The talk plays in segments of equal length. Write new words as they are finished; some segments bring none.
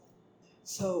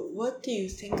So what do you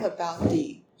think about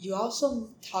you also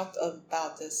talked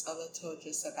about this a little,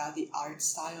 just about the art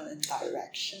style and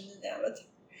direction in Avatar.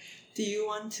 Do you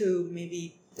want to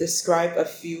maybe describe a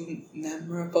few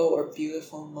memorable or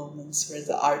beautiful moments where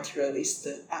the art really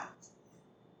stood out?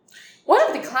 One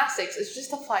of the classics is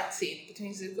just a fight scene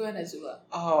between Zuko and Azula.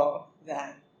 Oh,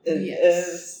 that it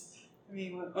is. I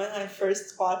mean, when I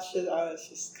first watched it, I was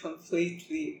just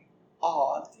completely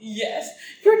awed. Yes,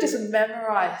 you're just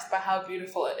memorized by how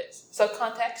beautiful it is. So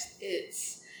context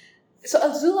is... So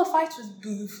Azula fights with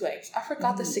blue flames. I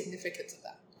forgot the significance of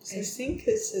that. I think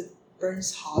it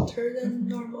burns hotter than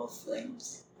normal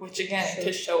flames. Which again,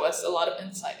 could show us a lot of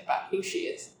insight about who she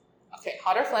is. Okay,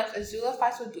 hotter flames. Azula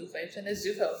fights with blue flames, and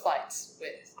Zuko fights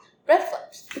with red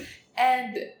flames.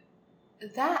 And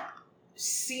that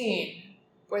scene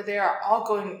where they are all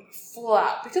going full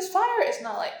out, because fire is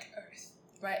not like earth,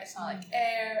 right? It's not like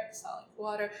air, it's not like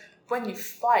water. When you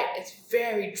fight, it's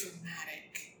very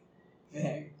dramatic.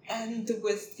 Very. And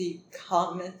with the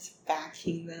comet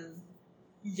backing them.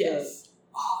 Yes.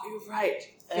 Oh, you're right.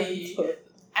 The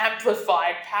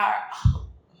amplified power.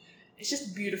 It's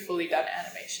just beautifully done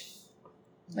animation.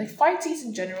 Like fight scenes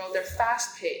in general, they're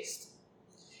fast paced.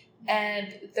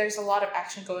 And there's a lot of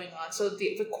action going on. So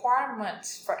the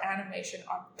requirements for animation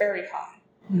are very high.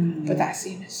 But that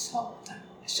scene is so well done.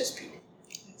 It's just beautiful.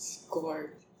 It's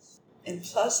gorgeous. And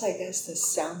plus, I guess the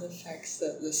sound effects,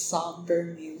 the somber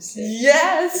music.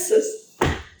 Yes!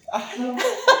 I don't know.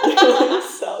 It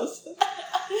sounds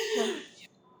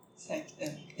it's like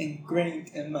ingrained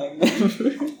in my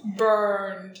memory.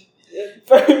 Burned.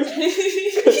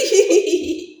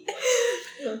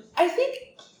 I think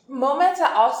moments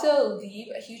that also leave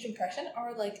a huge impression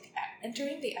are like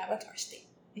entering the Avatar state,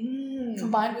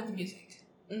 combined with the music.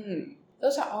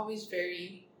 Those are always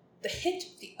very... The hint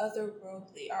of the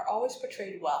otherworldly are always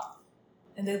portrayed well,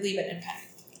 and they leave an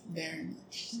impact. Very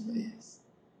much so, yes.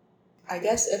 I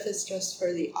guess if it's just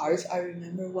for the art, I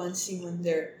remember one scene when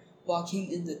they're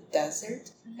walking in the desert.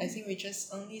 I think we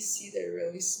just only see the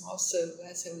really small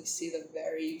silhouettes, and we see the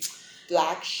very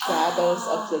black shadows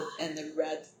of the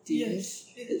red dunes.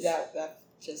 Yes. That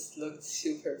just looked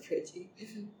super pretty.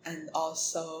 And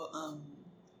also,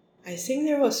 I think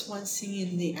there was one scene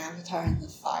in the Avatar and the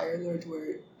Fire Lord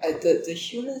where the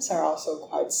humans are also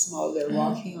quite small. They're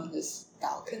walking on this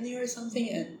balcony or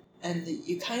something, and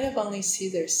you kind of only see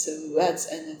their silhouettes,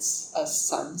 and it's a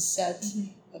sunset,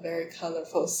 a very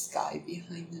colorful sky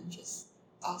behind them, just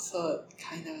also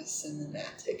kind of a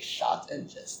cinematic shot and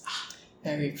just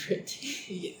very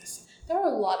pretty. Yes. There are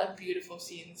a lot of beautiful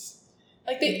scenes.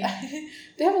 Like they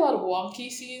have a lot of wonky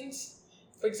scenes.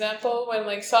 For example, when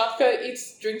like Sokka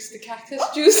drinks the cactus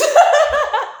juice.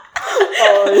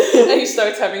 And he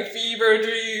starts having fever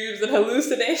dreams and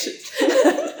hallucinations.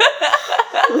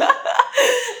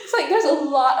 It's like there's a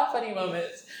lot of funny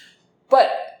moments.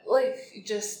 But like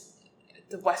just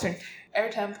the Western Air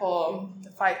Temple,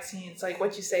 the fight scenes, like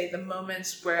what you say, the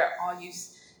moments where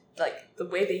like the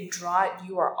way they draw it,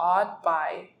 you are awed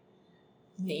by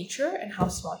nature and how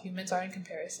small humans are in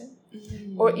comparison.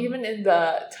 Or even in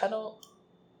the tunnel.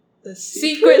 The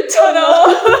secret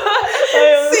tunnel.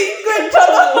 Secret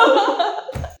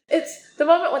tunnel. It's the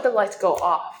moment when the lights go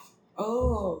off.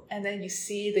 Oh. And then you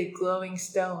see the glowing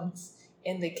stones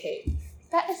in the cave.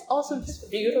 That is also just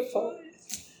beautiful.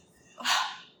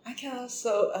 I can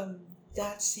also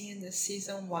that scene in the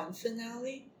season 1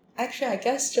 finale. Actually, I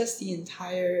guess just the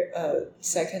entire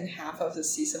second half of the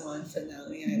season 1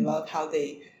 finale. I love how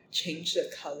they change the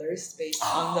colors based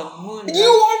on the moon. You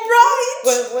are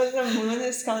right! When the moon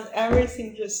is gone,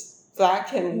 everything just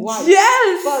black and white.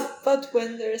 Yes! But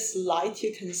when there's light,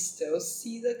 you can still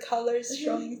see the colors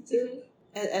showing through.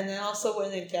 And then also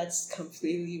when it gets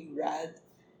completely red,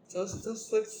 those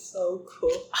look so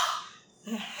cool.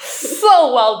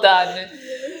 So well done!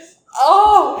 Yes.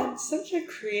 Oh! And such a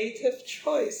creative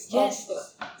choice. Yes. Also,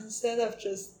 instead of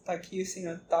just like using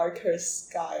a darker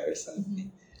sky or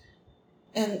something.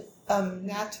 And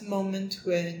that moment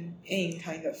when Aang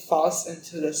kind of falls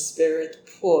into the spirit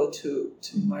pool to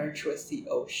merge with the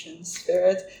ocean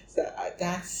spirit,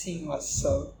 that scene was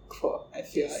so cool. I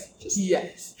feel like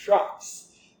just drops.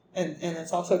 And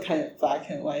it's also kind of black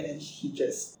and white, and he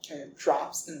just kind of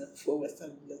drops in the pool with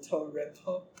a little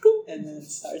ripple, and then it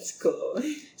starts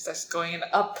glowing. Starts going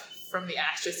up from the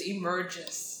ashes,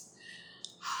 emerges.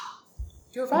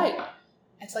 You're right.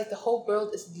 It's like the whole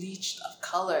world is bleached of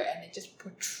color, and it just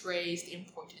portrays the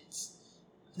importance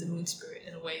of the moon spirit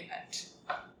in a way that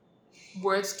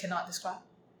words cannot describe.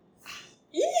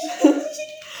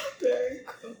 Very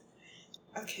cool.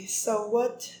 Okay, so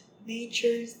what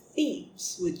major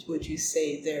themes would you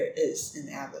say there is in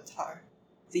Avatar?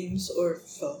 themes or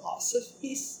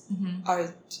philosophies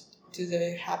do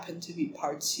they happen to be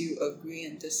parts you agree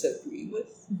and disagree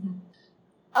with?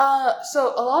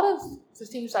 So a lot of the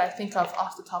themes that I think of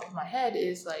off the top of my head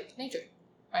is like nature,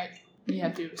 right? You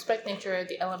have to respect nature,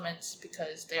 the elements,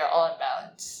 because they are all in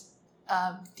balance.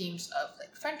 Themes of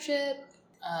like friendship,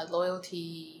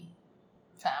 loyalty,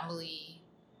 family,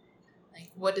 like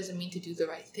what does it mean to do the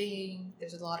right thing?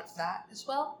 There's a lot of that as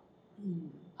well.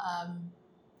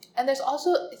 And there's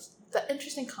also the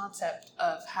interesting concept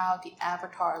of how the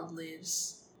avatar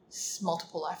lives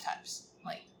multiple lifetimes.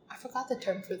 Like, I forgot the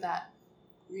term for that.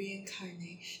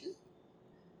 Reincarnation?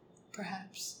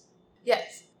 Perhaps.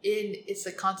 Yes. It's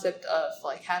the concept of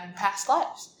like having past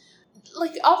lives.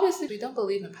 Like, obviously we don't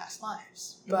believe in past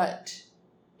lives, but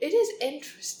it is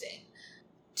interesting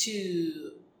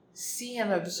to see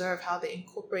and observe how they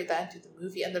incorporate that into the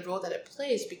movie and the role that it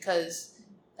plays, because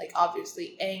like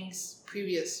obviously Aang's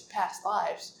previous past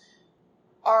lives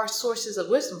are sources of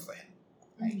wisdom for him.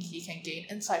 Like he can gain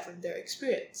insight from their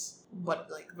experience. What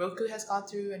like Roku has gone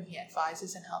through and he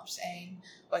advises and helps Aang.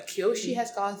 What Kyoshi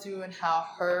has gone through and how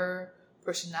her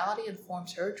personality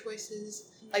informs her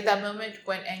choices. Like that moment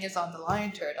when Aang is on the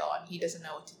lion turtle and he doesn't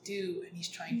know what to do and he's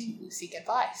trying to seek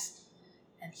advice.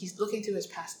 And he's looking through his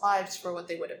past lives for what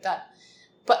they would have done.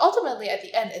 But ultimately at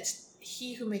the end it's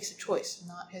he who makes a choice,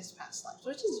 not his past lives,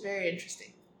 which is very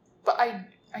interesting. But I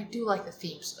do like the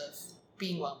themes of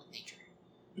being one with nature.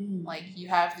 Like you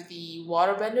have the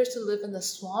waterbenders to live in the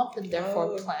swamp and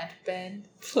therefore plant bend.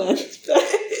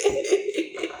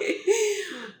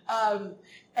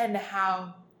 And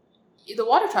how the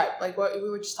water type, like what we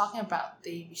were just talking about,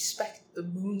 they respect the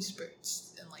moon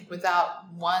spirits, and like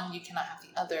without one you cannot have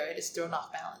the other. It is thrown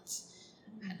off balance.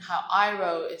 And how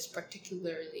Iroh is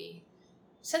particularly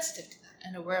sensitive to that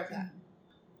and aware of that.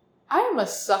 I am a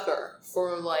sucker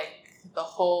for like the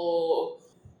whole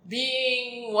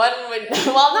being one with,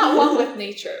 well, not one with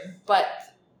nature, but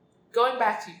going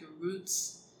back to your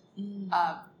roots,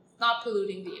 not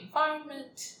polluting the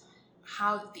environment,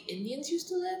 how the Indians used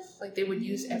to live, like they would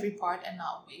use every part and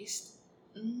not waste.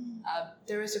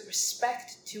 There is a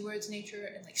respect towards nature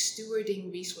and like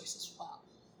stewarding resources well.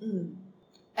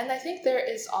 And I think there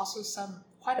is also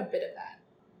quite a bit of that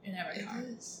in Avatar.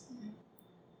 It is.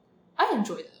 I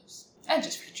enjoy those. And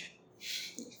just friendship.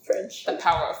 The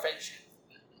power of friendship.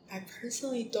 I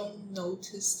personally don't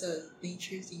notice the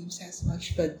nature themes as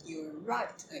much, but you're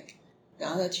right. Like,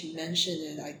 now that you mention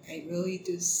it, I really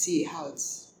do see how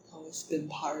it's always been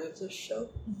part of the show.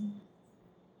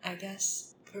 I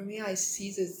guess, for me, I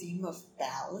see the theme of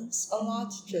balance a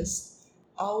lot, just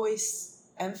always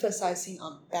emphasizing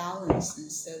on balance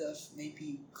instead of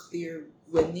maybe clear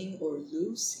winning or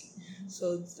losing.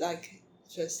 So, like,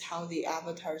 just how the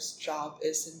Avatar's job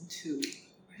isn't to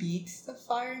beat the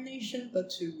Fire Nation, but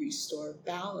to restore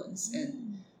balance,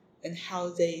 and how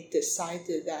they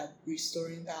decided that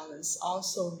restoring balance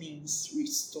also means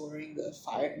restoring the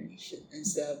Fire Nation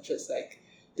instead of just like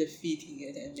defeating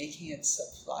it and making it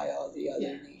supply all the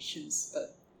other nations,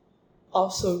 but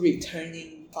also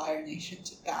returning Fire Nation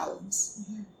to balance.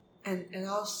 And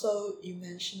also you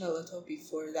mentioned a little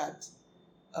before that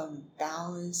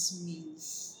balance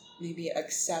means maybe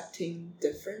accepting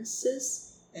differences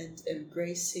and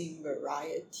embracing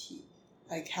variety.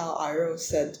 Like how Iroh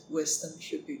said wisdom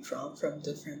should be drawn from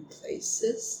different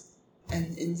places.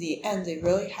 And in the end, they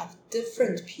really have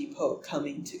different people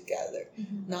coming together,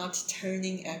 not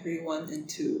turning everyone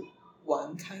into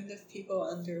one kind of people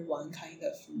under one kind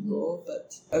of rule,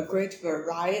 but a great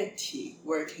variety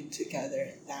working together,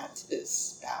 and that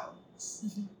is balance.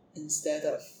 Instead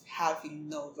of having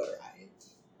no variety.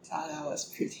 I thought that was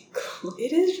pretty cool.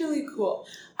 It is really cool.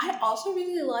 I also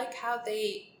really like how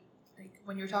they, like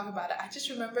when you were talking about it, I just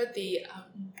remember the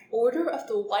Order of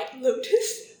the White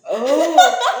Lotus.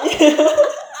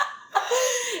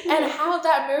 And how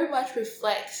that very much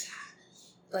reflects,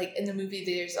 like in the movie,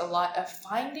 there's a lot of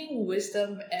finding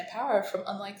wisdom and power from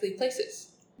unlikely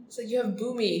places. So you have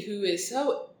Boomy, who is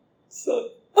so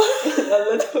a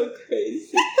little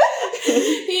crazy.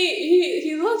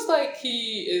 he looks like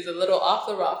he is a little off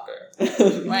the rocker,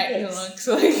 right? He looks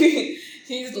like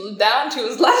he's down to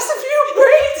his last few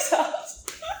brain cells,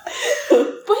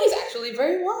 but he's actually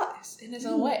very wise in his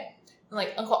own way. And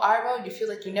like Uncle Iroh, you feel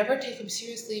like you never take him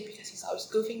seriously because he's always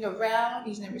goofing around.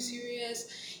 He's never serious.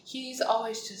 He's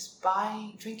always just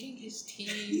drinking his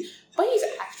tea, but he's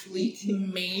actually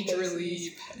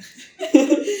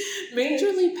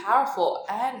majorly powerful,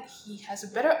 and he has a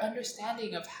better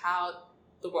understanding of how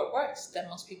the world works than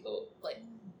most people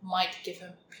might give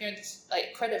him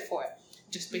credit for it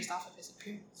just based off of his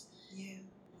appearance.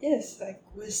 Yes, like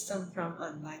wisdom from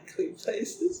unlikely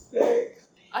places. Very.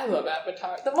 I love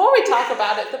Avatar. The more we talk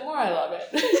about it, the more I love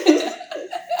it.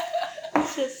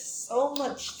 There's just so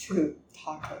much to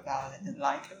talk about and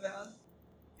like about.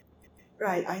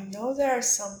 Right, I know there are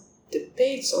some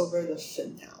debates over the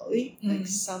finale. Like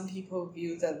some people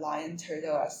view the lion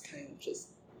turtle as kind of just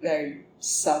very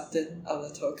sudden, a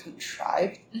little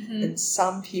contrived, and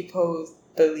some people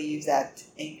believe that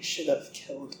Aang should have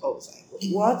killed Ozai.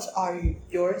 What are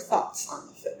your thoughts on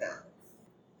the finale?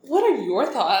 What are your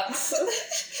thoughts?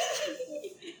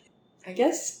 I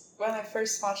guess when I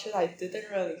first watched it, I didn't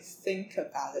really think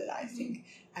about it. I think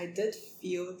I did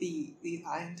feel the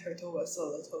lion turtle was a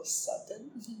little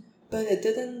sudden, but it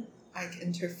didn't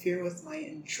interfere with my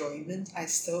enjoyment. I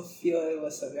still feel it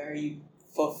was a very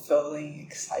fulfilling,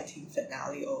 exciting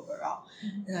finale overall.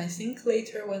 And I think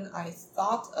later when I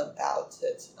thought about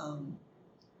it,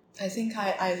 I think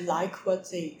I like what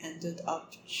they ended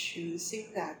up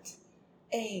choosing, that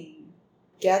Aang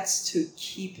gets to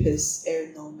keep his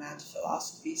air nomad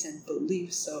philosophies and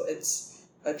beliefs, so it's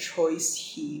a choice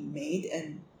he made,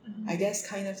 and I guess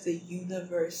kind of the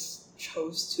universe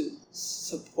chose to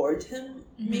support him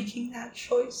making that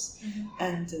choice.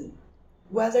 And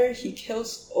whether he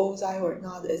kills Ozai or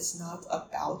not, it's not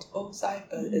about Ozai,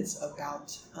 but it's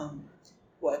about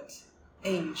what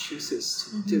Aang chooses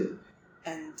to do.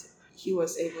 And he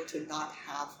was able to not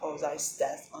have Ozai's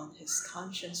death on his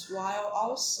conscience while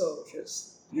also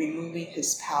just removing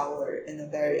his power in a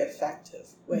very effective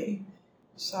way.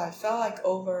 So I felt like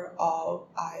overall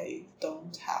I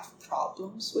don't have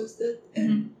problems with it,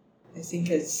 and I think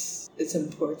it's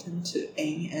important to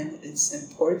Aang, and it's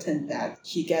important that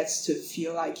he gets to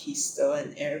feel like he's still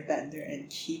an airbender and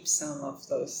keep some of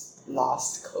those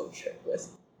lost culture with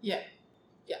him. Yeah.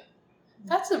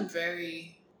 That's a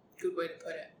very good way to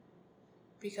put it.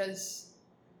 Because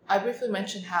I briefly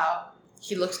mentioned how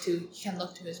he can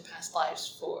look to his past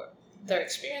lives for their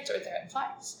experience or their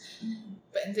advice.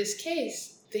 But in this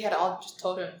case, they had all just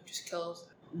told him, just kill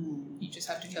Ozai. You just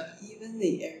have to kill him. Even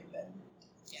the airbender.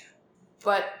 Yeah.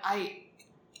 But I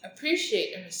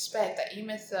appreciate and respect that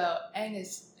even though Aang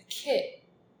is a kid,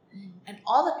 and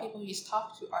all the people he's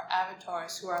talked to are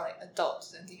avatars who are like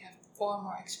adults and they have far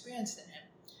more experience than him,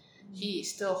 he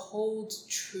still holds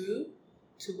true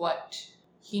to what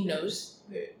he knows,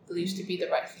 or believes to be the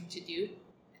right thing to do.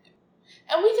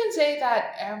 And we can say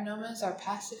that air nomads are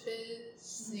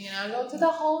pacifists, go to the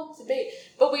whole debate.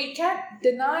 But we can't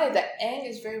deny that Aang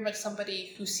is very much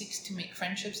somebody who seeks to make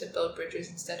friendships and build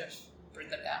bridges instead of burning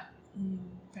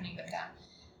them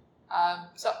down.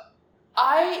 So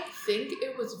I think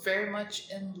it was very much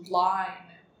in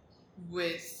line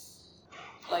with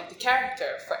like the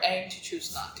character for Aang to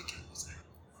choose not to kill Ozai.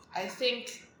 I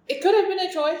think it could have been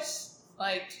a choice.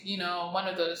 Like, one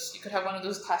of those, you could have one of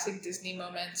those classic Disney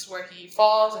moments where he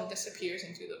falls and disappears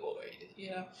into the void,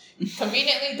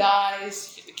 conveniently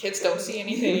dies, the kids don't see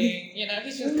anything,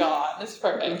 he's just gone, it's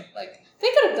perfect. Like, they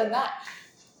could have done that.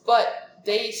 But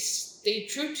they stayed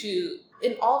true to,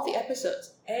 in all of the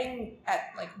episodes, Aang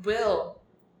will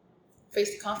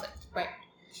face the conflict, right?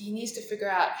 He needs to figure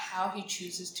out how he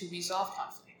chooses to resolve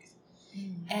conflict.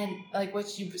 And like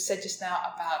what you said just now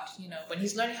about, when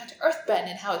he's learning how to earthbend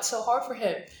and how it's so hard for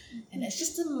him. And it's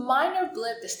just a minor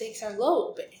blip, the stakes are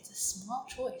low, but it's a small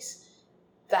choice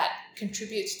that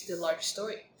contributes to the larger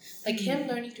story. Like him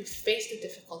learning to face the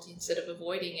difficulty instead of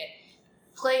avoiding it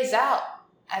plays out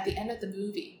at the end of the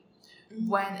movie.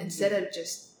 When instead of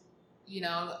just,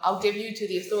 I'll give you to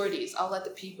the authorities, I'll let the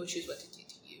people choose what to do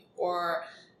to you. Or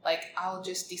like, I'll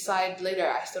just decide later,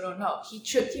 I still don't know.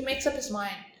 He makes up his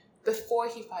mind before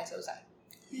he fights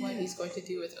Ozai, what he's going to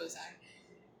do with Ozai.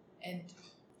 And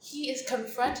he is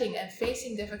confronting and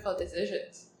facing difficult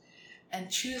decisions and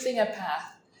choosing a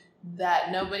path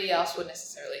that nobody else would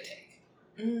necessarily take.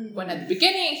 When at the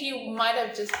beginning, he might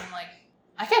have just been like,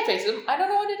 I can't face him, I don't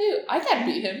know what to do, I can't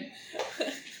beat him.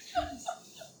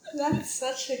 That's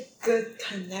such a good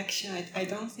connection. I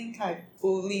don't think I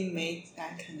fully made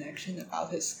that connection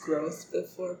about his growth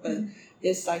before, but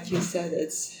it's like you said,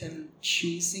 it's him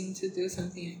choosing to do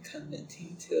something and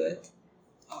committing to it.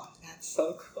 Oh, that's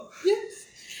so cool. Yes.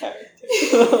 Character.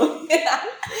 Yeah.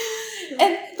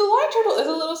 And the lion turtle is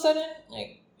a little sudden,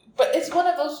 but it's one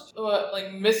of those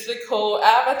mystical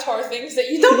avatar things that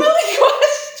you don't really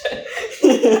question.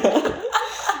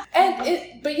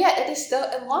 But yet it is still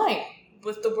in line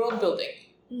with the world building.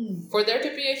 For there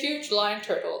to be a huge lion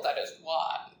turtle that is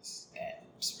wise and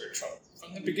spiritual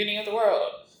from the beginning of the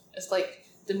world, it's like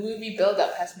the movie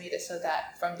build-up has made it so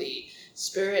that from the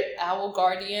spirit owl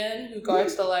guardian who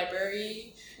guards the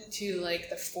library to like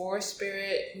the forest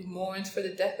spirit who mourns for the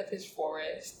death of his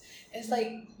forest, it's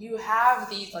like you have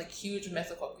these like huge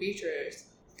mythical creatures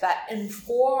that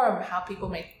inform how people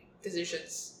make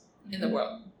decisions in the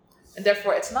world, and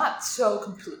therefore it's not so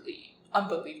completely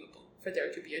unbelievable for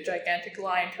there to be a gigantic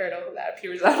lion turtle that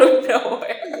appears out of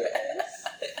nowhere.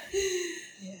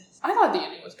 Yes. I thought the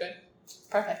ending was good.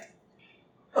 Perfect.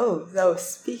 Oh, no,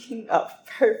 speaking of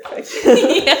perfect,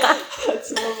 Yeah.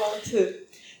 let's move on to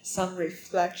some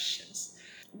reflections.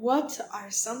 What are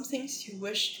some things you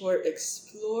wished were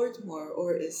explored more,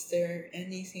 or is there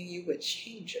anything you would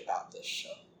change about the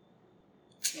show?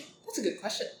 Yeah, that's a good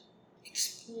question.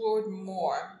 Explored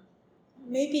more.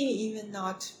 Maybe even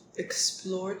not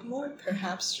explored more,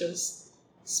 perhaps just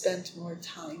spent more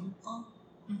time on.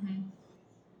 Mm-hmm.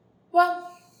 Well,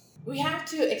 we have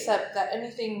to accept that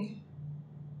anything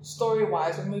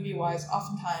story-wise or movie-wise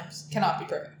oftentimes cannot be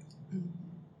perfect. Mm-hmm.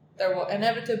 There will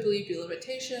inevitably be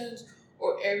limitations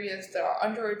or areas that are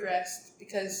under-addressed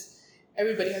because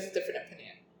everybody has a different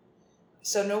opinion.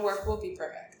 So no work will be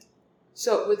perfect.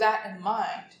 So with that in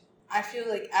mind, I feel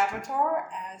like Avatar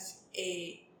as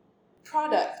a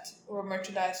product or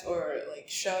merchandise or like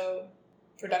show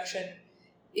production,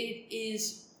 it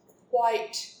is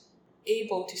quite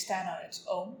able to stand on its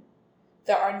own.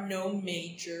 There are no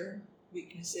major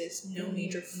weaknesses, no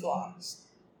major flaws.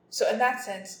 So in that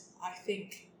sense, I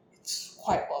think it's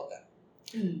quite well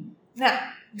done.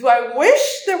 Now, do I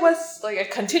wish there was like a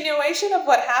continuation of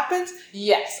what happens?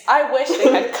 Yes, I wish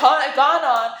they had gone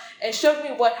on and showed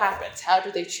me what happens. How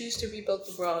do they choose to rebuild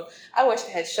the world? I wish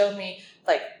they had shown me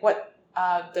like what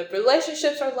the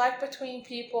relationships are like between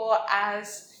people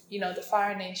as, you know, the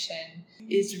Fire Nation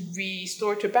is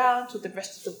restored to balance with the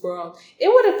rest of the world. It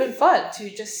would have been fun to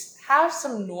just have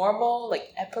some normal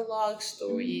like epilogue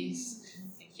stories.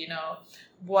 You know,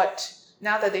 what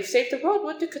now that they've saved the world,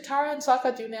 what do Katara and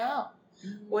Sokka do now?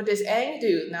 What does Aang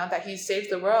do now that he's saved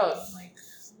the world? Like,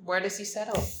 where does he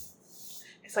settle?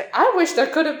 It's like, I wish there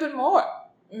could have been more.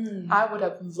 I would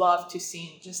have loved to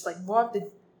see just like more of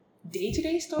the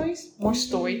day-to-day stories, more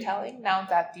storytelling now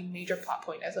that the major plot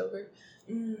point is over.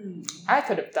 I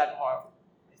could have done more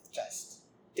with just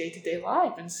day-to-day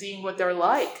life and seeing what they're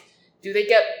like. Do they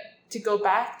get to go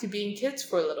back to being kids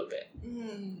for a little bit?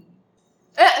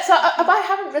 So I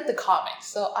haven't read the comics,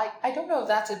 so I don't know if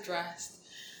that's addressed.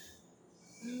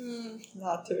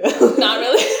 Not really. Not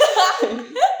really.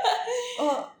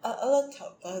 Oh, a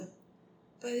little,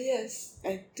 but yes,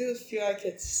 I do feel like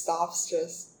it stops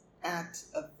just at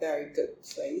a very good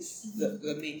place.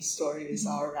 The main story is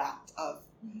all wrapped up,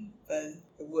 but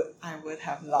I would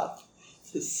have loved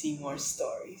to see more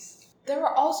stories. There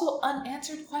are also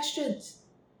unanswered questions.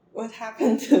 What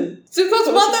happened to Zuko's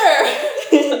mother?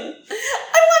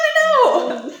 I want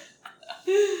to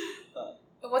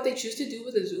know! What they choose to do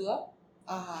with Azula?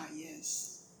 Yes.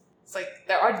 It's like,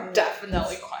 there are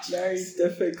definitely questions. Very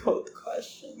difficult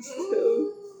questions,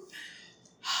 too.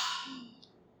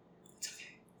 It's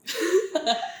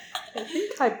okay. I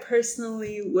think I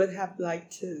personally would have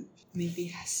liked to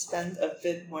maybe spend a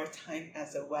bit more time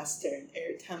at the Western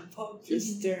Air Temple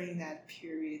just during that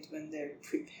period when they're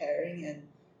preparing and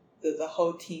the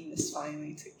whole team is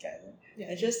finally together. Yeah.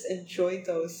 I just enjoyed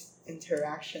those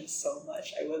interactions so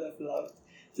much. I would have loved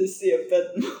to see a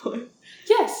bit more.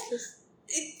 Yes.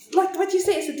 Like what you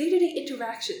say, it's the day-to-day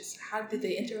interactions. How did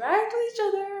they interact with each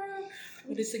other?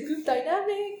 What is the group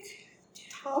dynamic?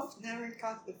 Toph never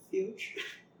got the field trip.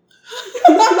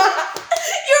 You're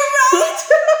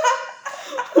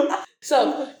right!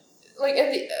 So, like,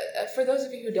 for those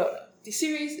of you who don't know, the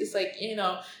series is like, you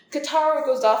know, Katara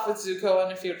goes off with Zuko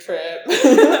on a field trip.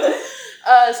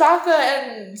 Sokka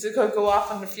and Zuko go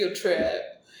off on a field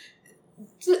trip.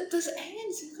 Does Aang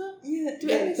and Zuko? Yeah, do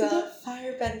Aang and the Zuko?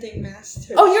 Firebending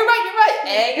master. Oh, you're right.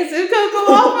 Aang and Zuko go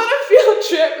off on a field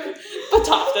trip, but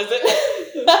Toph doesn't.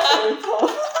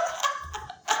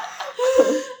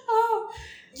 Oh,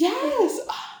 yes.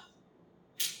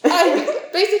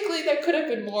 Basically, there could have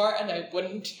been more, and I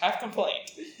wouldn't have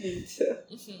complained. Me too.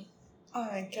 Oh,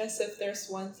 I guess if there's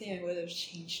one thing I would have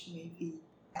changed, maybe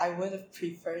I would have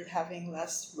preferred having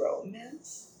less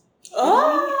romance.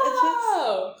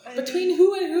 Oh! Between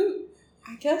who and who?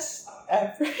 I guess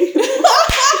everyone.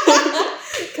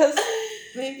 Because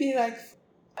maybe like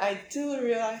I do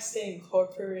realize they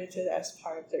incorporated as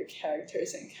part of their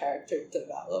characters and character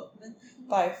development,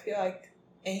 but I feel like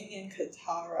Aang and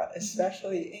Katara,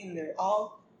 especially Aang, they're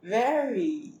all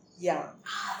very young.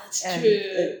 That's and true.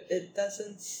 It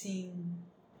doesn't seem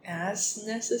as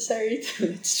necessary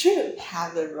to It's true.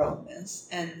 have a romance,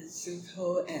 and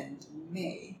Zuko and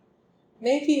Mei.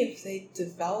 Maybe if they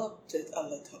developed it a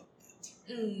little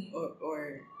bit,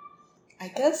 or I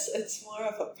guess it's more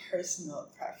of a personal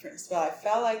preference, but I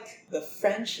felt like the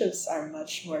friendships are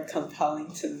much more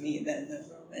compelling to me than the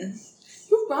romance.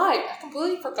 You're right. I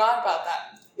completely forgot about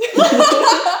that.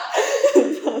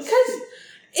 Because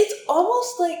it's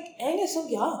almost like Aang is so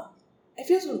young. It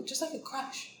feels just like a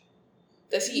crush.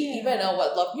 Does he even know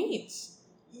what love means?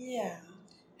 Yeah.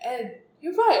 And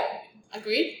you're right.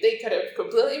 Agreed. They could have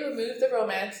completely removed the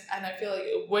romance, and I feel like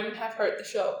it wouldn't have hurt the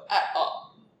show at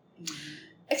all.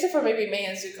 Except for maybe Mei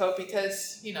and Zuko,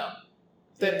 because, you know,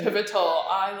 the pivotal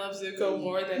I love Zuko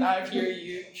more than I fear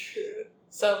you. True.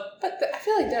 So, but I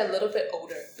feel like they're a little bit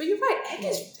older. But you're right, Aang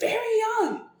is very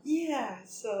young. Yeah,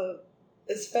 so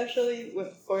especially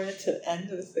for it to end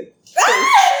with the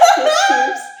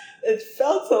kiss, it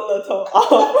felt a little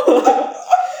off.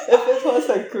 If it was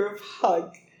a group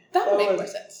hug, that would make more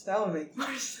sense. That would make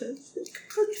more sense. I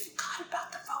completely forgot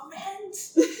about the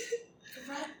romance.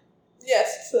 Right.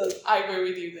 Yes, so I agree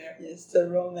with you there. Yes, the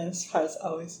romance part's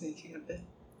always making a bit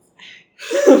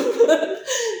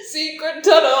secret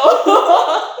tunnel.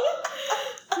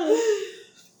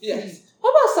 Yes.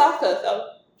 What about Sokka though?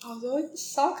 Although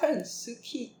Sokka and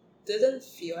Suki didn't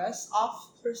feel as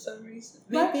off for some reason.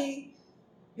 Maybe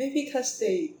because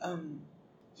they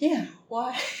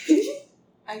why?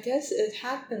 I guess it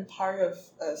had been part of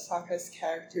Sokka's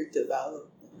character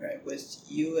development, right, with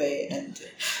Yue, and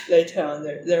later on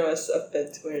there was a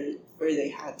bit where they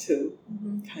had to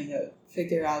kind of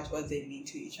figure out what they mean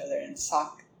to each other, and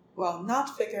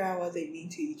not figure out what they mean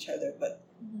to each other, but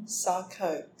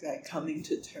Sokka like coming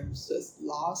to terms with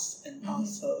loss, and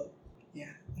also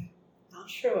not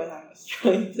sure what I was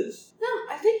trying to say. No,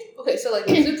 I think so like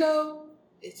Zuko,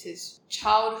 it's his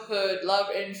childhood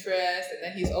love interest, and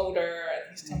then he's older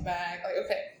and he's come back. Like,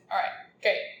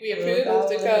 we approve of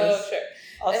Zuko, sure.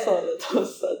 Also a little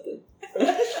sudden.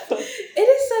 It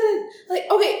is sudden. Like,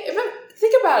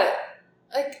 think about it.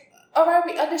 Like, alright,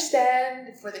 we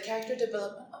understand for the character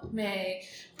development of Mei,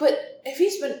 but if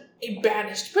he's been a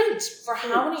banished prince for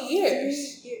how many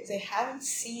years? 3 years. They haven't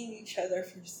seen each other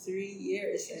for 3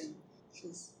 years, and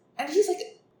he's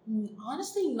like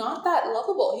honestly not that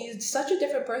lovable. He's such a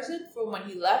different person from when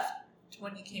he left to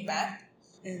when he came back.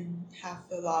 And have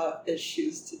a lot of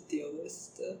issues to deal with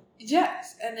still.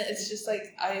 Yes, and it's just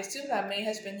like, I assume that Mei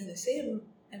has been in the same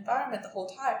environment the whole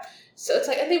time. So it's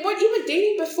like, and they weren't even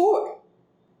dating before.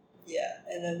 Yeah,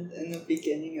 and then in the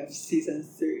beginning of season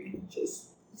 3,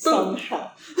 just boom.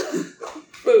 Somehow.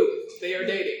 Boom, they are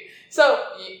dating. So,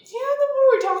 the more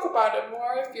we talk about it,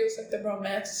 more it feels like the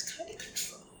romance is kind of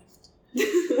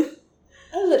contrived.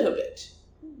 A little bit.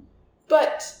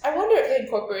 But I wonder if they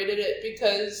incorporated it,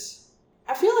 because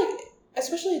I feel like,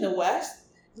 especially in the West,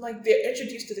 like they're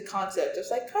introduced to the concept of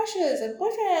like crushes and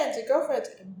boyfriends and girlfriends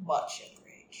at a much younger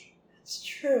age. It's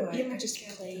true. I just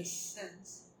play this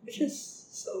sense, which is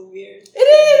so weird. It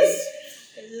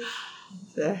is.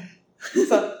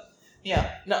 So,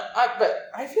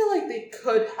 but I feel like they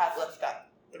could have left out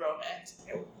the romance.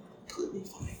 It would be completely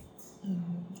fine.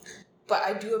 Mm-hmm. But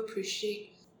I do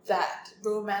appreciate that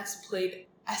romance played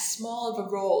as small of a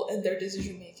role in their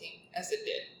decision making as it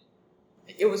did.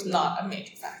 It was not a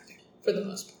major factor for the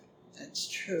most part. That's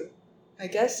true. I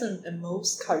guess in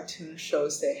most cartoon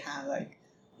shows they have like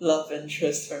love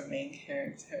interest for main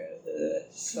character.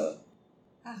 So,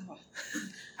 I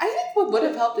think what would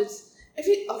have helped is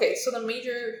so the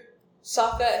major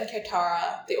Sokka and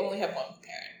Katara, they only have one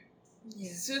parent.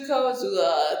 Yeah. Zuko and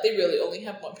Zula, they really only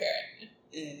have one parent.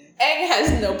 Yeah. Aang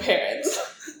has no parents.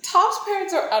 Top's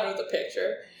parents are out of the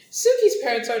picture. Suki's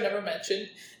parents are never mentioned.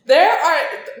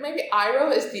 Maybe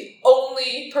Iroh is the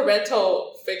only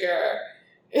parental figure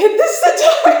in this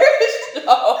entire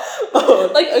show.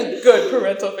 Like a good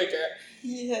parental figure.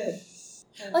 Yes.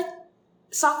 Like,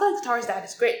 Sokka and Katara's dad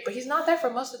is great, but he's not there for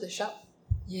most of the show.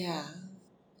 Yeah.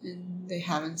 And they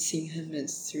haven't seen him in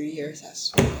 3 years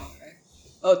as well, right?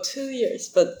 Oh, 2 years,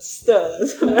 but still,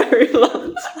 it's a very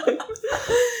long time.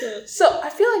 So I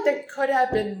feel like there could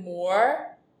have been more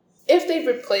if they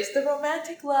replaced the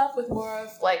romantic love with more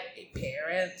of like a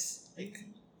parents, like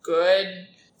good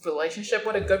relationship,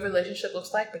 what a good relationship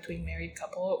looks like between married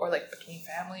couple or like between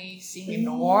families, seeing a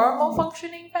normal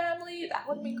functioning family, that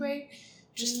would be great.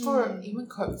 Just for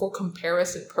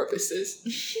comparison purposes.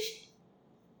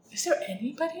 Is there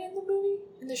anybody in the movie,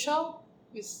 in the show?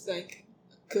 It's like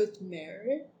a good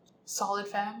marriage. Solid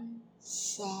family?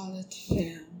 Solid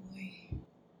family.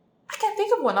 I can't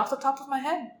think of one off the top of my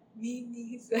head. Me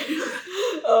neither.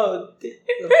 Oh,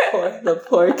 the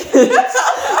poor kids.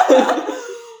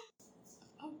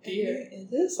 Oh dear. I mean,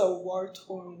 it is a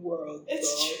war-torn world.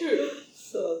 It's though. true.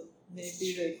 So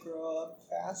maybe they grow up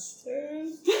faster.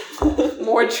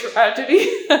 More tragedy.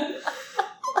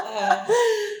 Uh,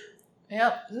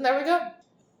 Yeah, there we go.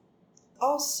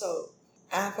 Also,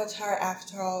 Avatar,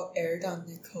 after all, aired on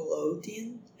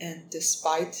Nickelodeon, and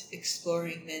despite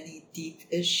exploring many deep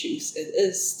issues, it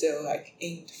is still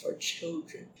aimed for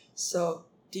children. So,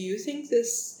 do you think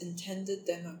this intended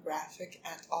demographic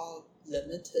at all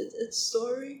limited its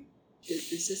story?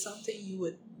 Is this something you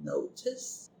would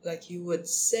notice? You would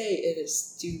say it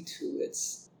is due to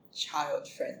its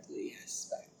child-friendly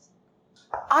aspect?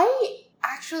 I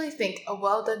actually think a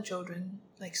well-done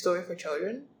story for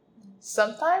children,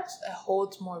 sometimes it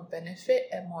holds more benefit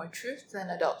and more truth than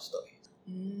adult stories.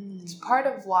 It's part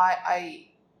of why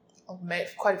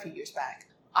quite a few years back,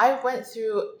 I went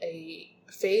through a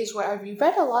phase where I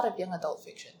reread a lot of young adult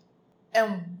fiction.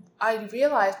 And I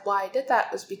realized why I did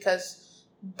that was because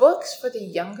books for the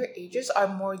younger ages are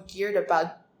more geared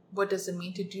about what does it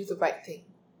mean to do the right thing.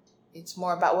 It's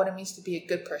more about what it means to be a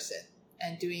good person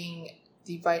and doing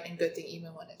the right and good thing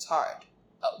even when it's hard.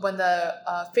 When the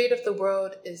fate of the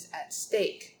world is at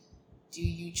stake, do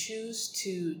you choose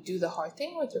to do the hard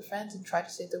thing with your friends and try to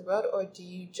save the world, or do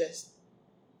you just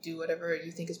do whatever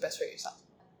you think is best for yourself?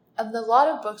 And a lot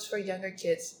of books for younger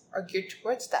kids are geared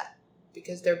towards that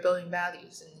because they're building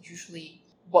values and usually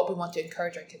what we want to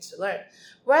encourage our kids to learn.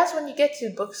 Whereas when you get to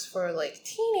books for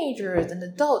teenagers and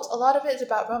adults, a lot of it is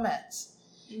about romance.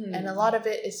 And a lot of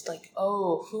it is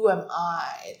who am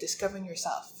I? Discovering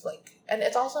yourself. And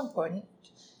it's also important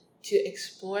to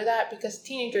explore that because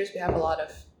teenagers,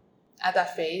 at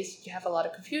that phase, you have a lot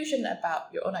of confusion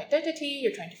about your own identity.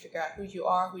 You're trying to figure out who you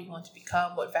are, who you want to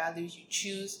become, what values you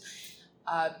choose.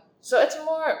 So it's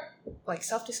more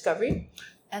self-discovery.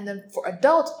 And then for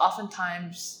adults,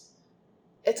 oftentimes,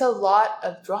 it's a lot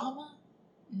of drama.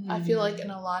 I feel like in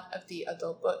a lot of the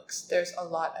adult books, there's a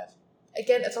lot of,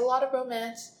 again, it's a lot of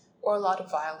romance or a lot of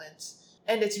violence.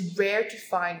 And it's rare to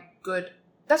find good.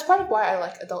 That's part of why I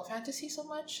like adult fantasy so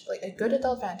much. A good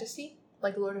adult fantasy,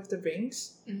 like Lord of the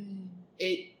Rings.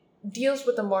 It deals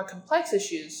with the more complex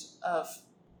issues of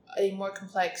a more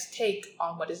complex take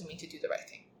on what does it mean to do the right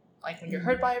thing. When you're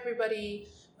hurt by everybody,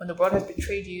 when the world has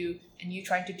betrayed you, and you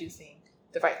trying to do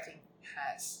the right thing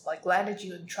has landed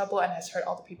you in trouble and has hurt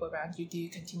all the people around you, do you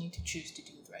continue to choose to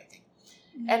do the right thing?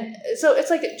 And so it's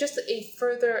just a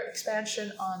further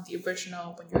expansion on the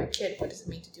original when you're a kid, what does it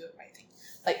mean to do the right thing?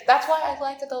 That's why I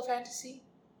like adult fantasy.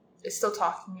 It's still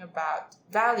talking about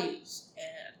values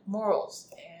and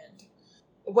morals and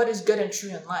what is good and true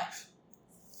in life.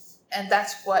 And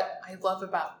that's what I love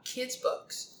about kids'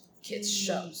 books, kids'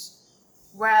 shows.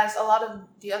 Whereas a lot of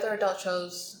the other adult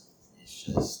shows, it's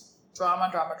just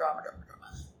drama.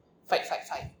 Fight.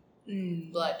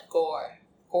 Blood, gore,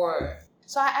 horror.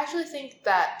 So I actually think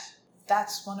that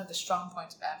that's one of the strong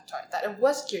points of Avatar, that it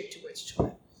was geared towards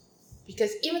children.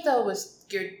 Because even though it was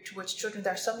geared towards children,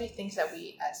 there are so many things that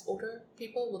we as older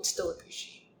people would still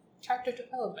appreciate. Character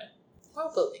development,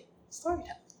 world building,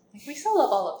 storytelling. We still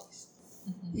love all of these.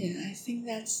 Yeah, I think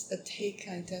that's a take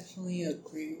I definitely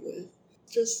agree with.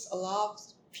 Just a lot of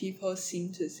people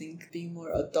seem to think being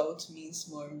more adult means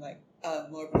more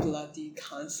more bloody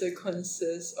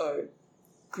consequences or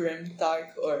grim, dark,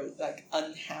 or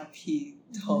unhappy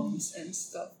tones and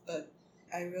stuff. But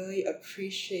I really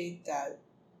appreciate that.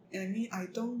 I mean, I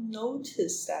don't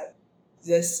notice that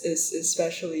this is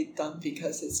especially done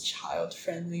because it's child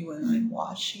friendly when I'm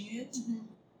watching it.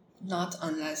 Not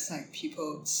unless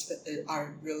people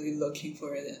are really looking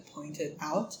for it and point it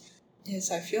out.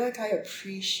 Yes, I feel I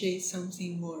appreciate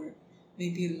something more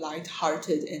maybe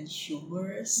lighthearted and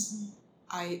humorous.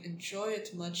 I enjoy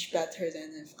it much better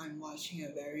than if I'm watching a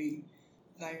very,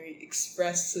 very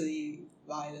expressly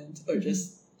violent or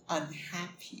just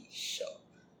unhappy show.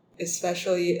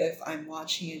 Especially if I'm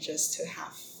watching it just to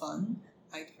have fun.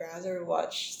 I'd rather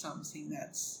watch something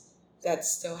that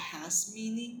still has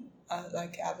meaning,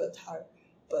 like Avatar,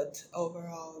 but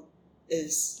overall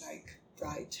is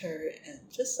brighter and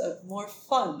just more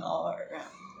fun all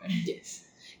around. Right? Yes.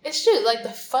 It's true, the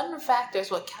fun factor is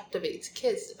what captivates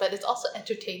kids, but it's also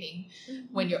entertaining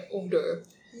when you're older.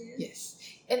 Yes.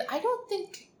 And I don't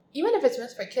think, even if it's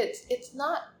meant for kids, it's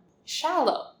not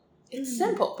shallow. It's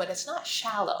simple, but it's not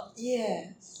shallow.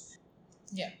 Yes.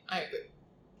 Yeah, I agree.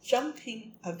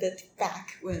 Jumping a bit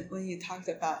back when you talked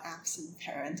about absent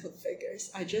parental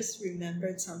figures, I just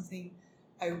remembered something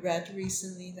I read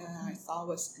recently that I thought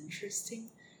was interesting.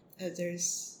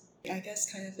 There's I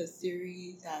guess kind of a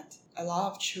theory that a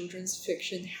lot of children's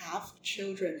fiction have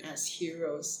children as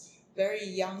heroes, very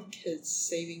young kids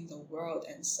saving the world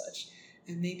and such.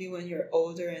 And maybe when you're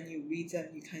older and you read them,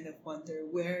 you kind of wonder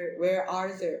where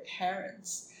are their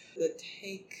parents? The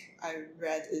take I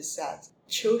read is that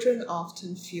children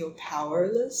often feel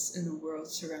powerless in a world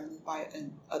surrounded by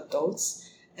adults,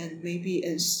 and maybe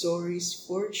in stories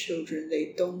for children,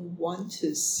 they don't want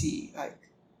to see like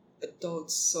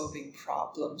adults solving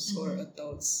problems or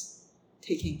adults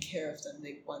taking care of them.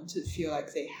 They want to feel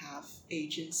like they have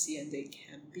agency and they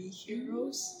can be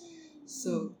heroes.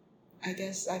 So I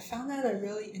guess I found that a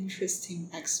really interesting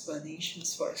explanation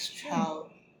for how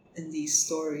in these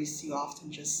stories you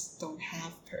often just don't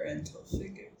have parental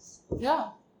figures. Yeah,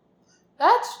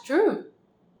 that's true.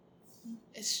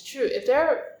 It's true. If there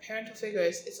are parental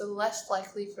figures, it's less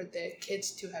likely for their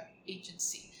kids to have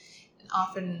agency. And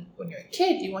often when you're a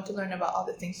kid, you want to learn about all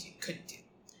the things you could do.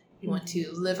 You want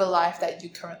to live a life that you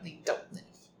currently don't live.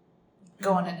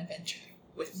 Go on an adventure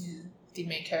with the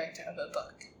main character of a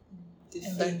book.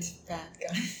 And learn bad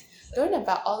guys. Learn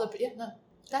about all the... Yeah, no.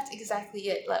 That's exactly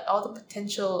it. Like all the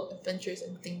potential adventures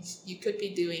and things you could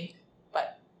be doing,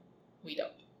 but we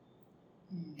don't.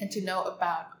 And to know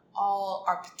about all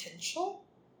our potential,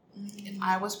 if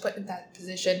I was put in that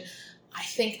position, I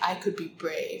think I could be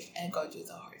brave and go do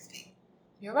the hard thing.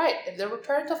 You're right. If there were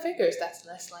parental figures, that's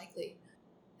less likely.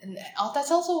 And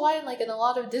that's also why in a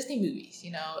lot of Disney movies,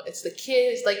 it's the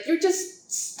kids, like, you're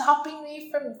just stopping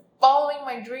me from following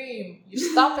my dream.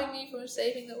 You're stopping me from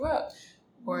saving the world.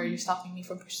 Or you're stopping me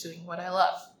from pursuing what I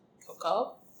love.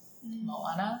 Coco,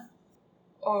 Moana,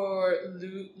 or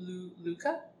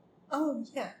Luca. Oh,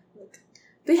 yeah, Luca.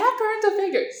 They have parental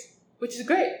figures, which is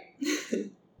great.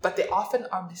 But they often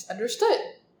are misunderstood.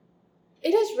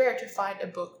 It is rare to find a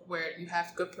book where you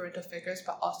have good parental figures,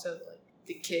 but also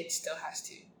the kid still has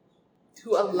to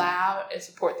allow and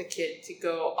support the kid to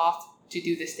go off to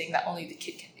do this thing that only the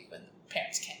kid can do when the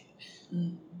parents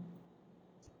can't.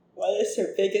 What is your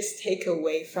biggest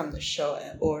takeaway from the show,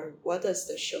 or what does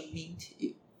the show mean to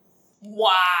you?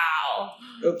 Wow!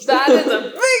 Oops. That is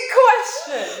a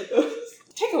big question!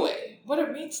 Takeaway, what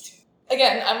it means to me.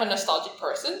 Again, I'm a nostalgic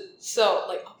person, so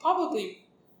I'll probably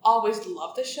always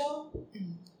love the show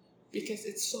because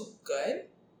it's so good.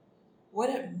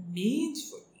 What it means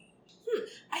for me.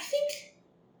 I think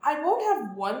I won't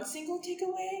have one single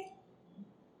takeaway,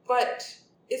 but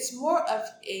it's more of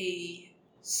a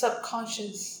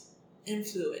subconscious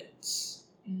influence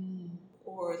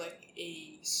or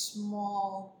a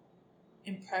small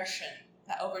impression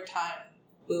that over time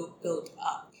will build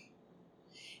up.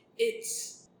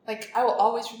 It's I will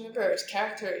always remember as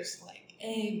characters like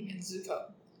Aang and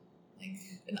Zuko,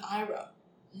 and Iroh.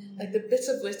 The bits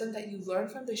of wisdom that you learn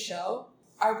from the show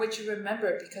are what you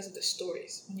remember because of the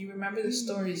stories. When you remember the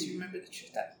stories, you remember the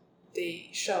truth that they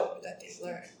show, that they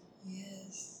learn.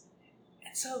 Yes.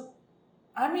 And so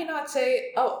I may not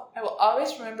say, oh, I will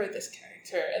always remember this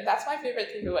character, and that's my favorite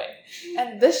takeaway.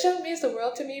 And this show means the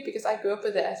world to me because I grew up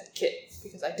with it as a kid,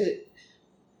 because I did it.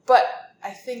 But I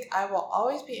think I will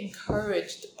always be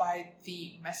encouraged by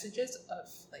the messages of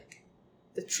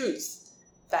the truth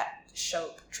that the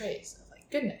show portrays of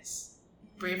goodness,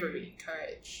 bravery,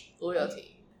 courage,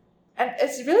 loyalty. And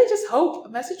it's really just hope, a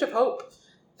message of hope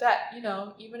that,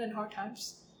 even in hard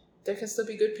times, there can still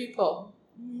be good people.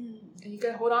 And you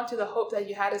can hold on to the hope that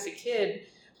you had as a kid.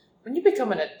 When you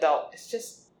become an adult, it's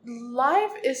just,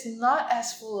 life is not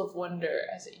as full of wonder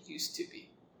as it used to be.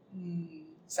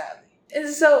 Sadly. And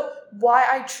so why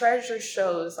I treasure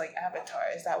shows like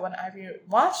Avatar is that when I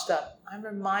watch them, I'm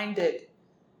reminded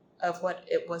of what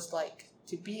it was like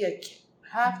to be a kid.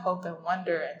 Have hope and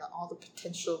wonder and all the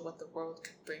potential of what the world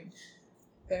could bring.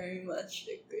 Very much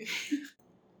agree.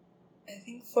 I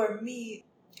think for me,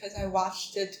 because I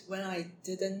watched it when I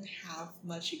didn't have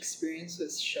much experience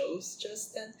with shows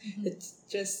just then, it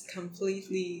just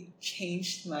completely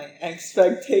changed my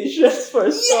expectations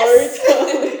for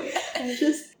storytelling. And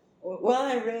just, when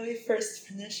I really first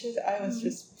finished it, I was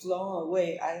just blown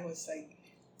away. I was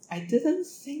I didn't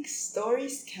think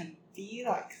stories can be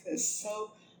like this,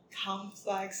 so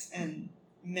complex and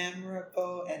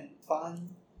memorable and fun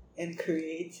and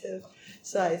creative.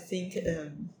 So I think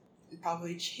it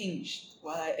probably changed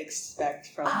what I expect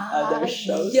from other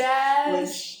shows. Yes.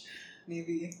 Which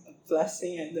maybe a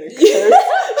blessing and a curse.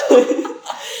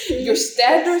 Your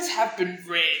standards have been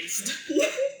raised.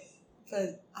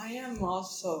 But I am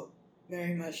also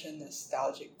very much a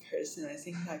nostalgic person. I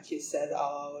think, like you said, I'll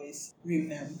always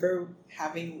remember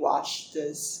having watched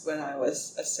this when I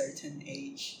was a certain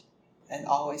age and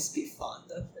always be fond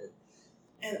of it.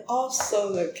 And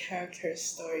also the character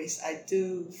stories, I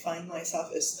do find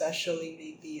myself, especially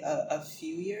maybe a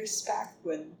few years back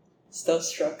when still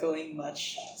struggling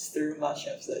through much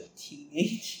of the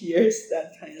teenage years,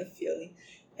 that kind of feeling.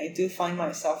 I do find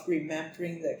myself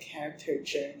remembering the character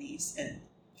journeys and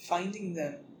finding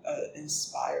them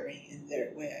inspiring in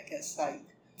their way. I guess, like,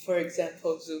 for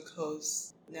example,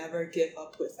 Zuko's never give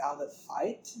up without a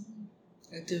fight.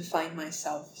 I do find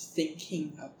myself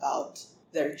thinking about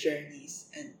their journeys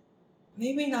and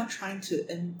maybe not trying to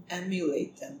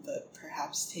emulate them, but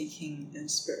perhaps taking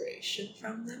inspiration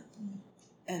from them.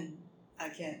 And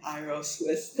again, I rose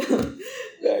with them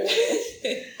very much.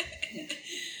 Yeah.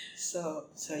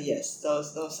 So yes,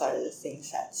 those are the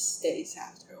things that stays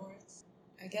afterwards.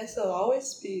 I guess it'll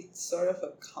always be sort of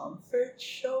a comfort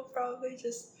show, probably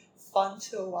just fun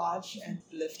to watch and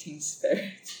lifting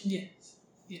spirits.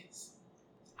 Yes.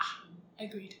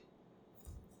 Agreed.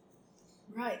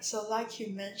 Right, so like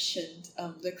you mentioned,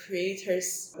 the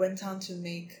creators went on to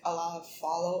make a lot of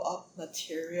follow-up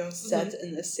material set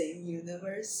in the same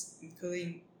universe,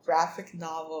 including graphic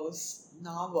novels,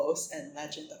 and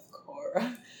Legend of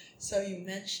Korra. So you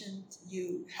mentioned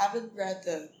you haven't read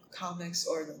the comics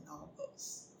or the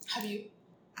novels. Have you?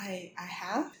 I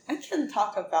have. I can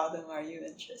talk about them. Are you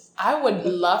interested? I would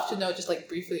love to know, just like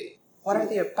briefly, what are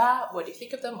they about? What do you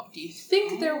think of them? Do you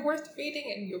think they're worth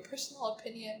reading in your personal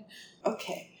opinion?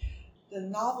 Okay. The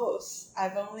novels,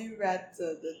 I've only read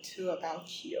the two about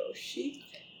Kyoshi,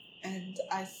 and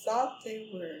I thought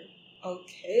they were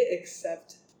okay,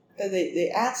 except that they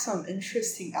add some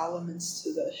interesting elements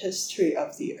to the history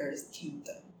of the Earth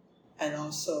Kingdom, and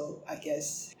also, I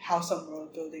guess, how some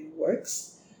world building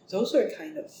works. Those were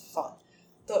kind of fun.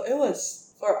 Though it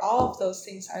was, for all of those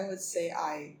things, I would say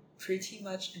I pretty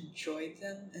much enjoyed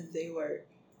them and they were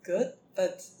good,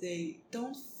 but they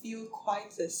don't feel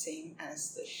quite the same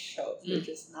as the show. They're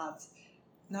just not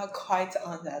quite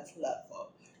on that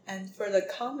level. And for the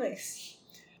comics,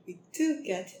 we do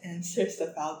get answers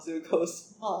about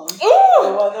Zuko's mom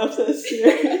in one of the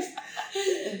series.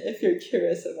 And if you're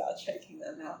curious about checking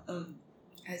them out,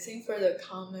 I think for the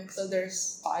comics, so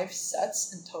there's 5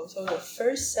 sets in total. The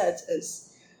first set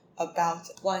is about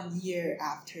 1 year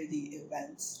after the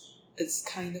events. It's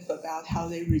kind of about how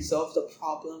they resolve the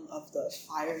problem of the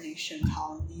Fire Nation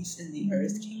colonies in the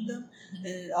Earth Kingdom. And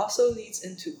it also leads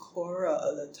into Korra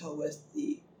a little with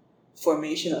the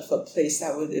formation of a place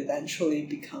that would eventually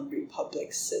become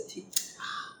Republic City.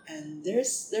 And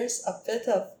there's a bit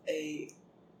of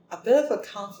a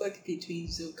conflict between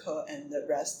Zuko and the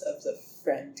rest of the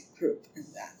friend group in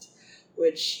that,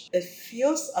 which it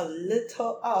feels a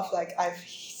little off. Like, I've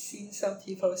seen some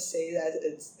people say that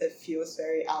it feels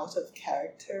very out of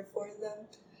character for them,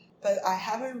 but I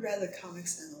haven't read the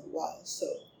comics in a while, so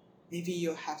maybe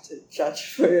you'll have to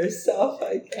judge for yourself,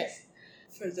 I guess. Okay.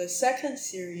 For the second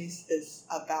series is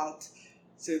about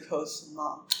Zuko's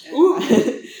mom.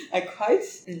 And I quite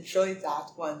enjoyed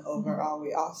that one overall.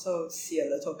 We also see a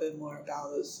little bit more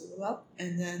about Azula.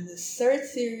 And then the third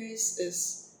series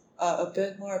is a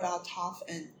bit more about Toph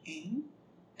and Aang.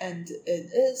 And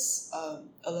it is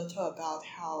a little about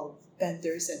how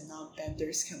benders and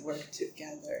non-benders can work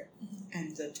together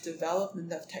and the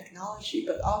development of technology,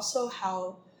 but also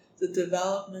how the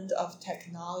development of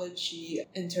technology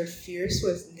interferes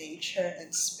with nature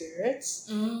and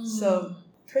spirits. So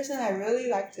personally, I really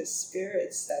like the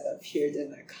spirits that appeared in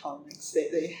the comics.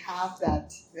 They have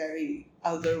that very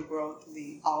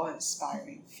otherworldly,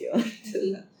 awe-inspiring feeling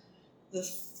to them. The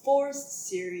fourth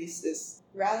series is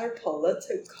rather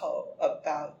political,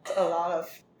 about a lot of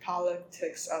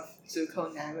politics of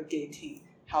Zuko navigating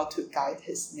how to guide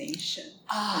his nation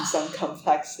and some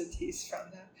complexities from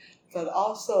that. But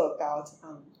also about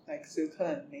like Zuko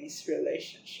and May's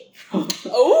relationship.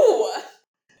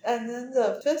 And then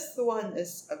the fifth one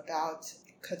is about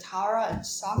Katara and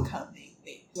Sokka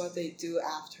mainly. What they do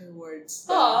afterwards.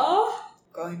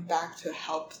 Going back to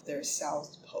help their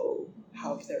South Pole,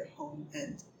 help their home,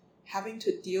 and having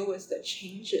to deal with the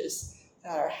changes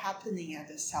that are happening at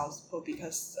the South Pole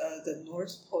because the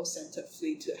North Pole sent a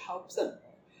fleet to help them.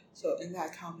 So in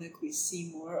that comic, we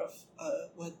see more of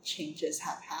what changes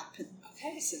have happened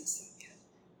since then.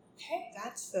 Okay,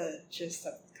 that's the gist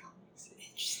of the comics.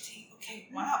 Interesting. Okay,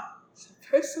 wow. So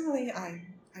personally, I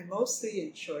mostly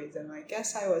enjoyed them. I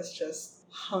guess I was just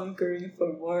hungering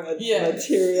for more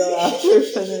material after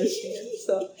finishing it.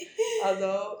 So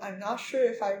although I'm not sure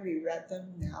if I reread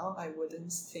them now, I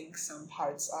wouldn't think some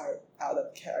parts are out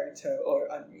of character or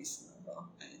unreasonable.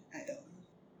 I don't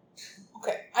know.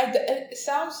 Okay, it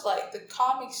sounds like the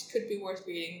comics could be worth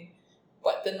reading,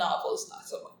 but the novels not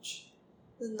so much.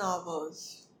 The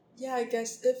novels, Yeah, I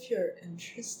guess if you're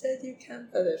interested, you can,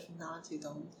 but if not, you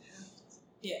don't have to.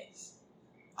 Yes.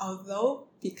 Although,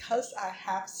 because I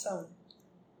have some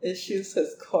issues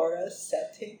with Korra's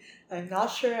setting, I'm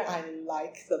not sure I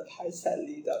like the parts that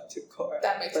lead up to Korra.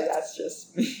 That makes but sense. That's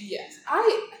just me. Yes.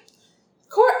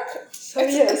 Korra. So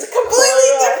It's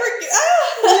completely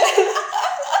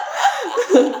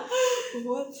different.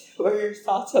 What were your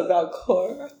thoughts about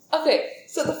Korra? Okay,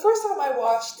 so the first time I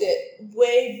watched it,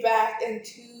 way back in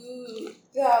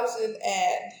 2000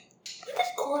 and... When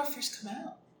did Korra first come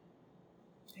out?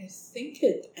 I think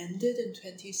it ended in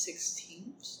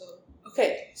 2016, so...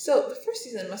 Okay, so the first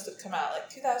season must have come out like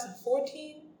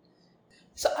 2014.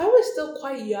 So I was still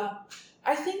quite young.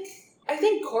 I think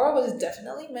Korra was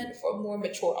definitely meant for a more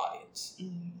mature audience.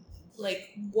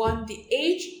 Like, one, the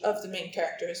age of the main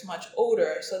character is much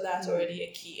older, so that's already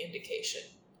a key indication.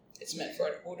 It's meant for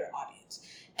an older audience.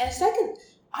 And second,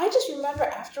 I just remember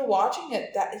after watching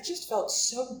it that it just felt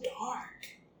so dark.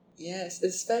 Yes,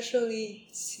 especially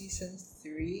season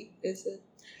 3, is it?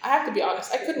 I have to be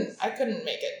honest, I couldn't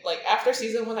make it. Like, after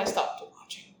season 1, I stopped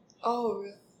watching. Oh,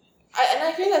 really? And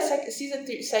I hear that season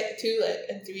 2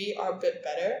 and 3 are a bit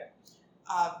better.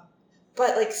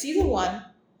 But like season 1,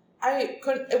 I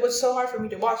couldn't. It was so hard for me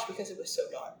to watch because it was so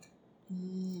dark.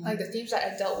 Like, the themes that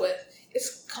I dealt with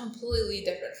is completely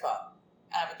different from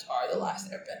Avatar: The Last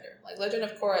Airbender. Like, Legend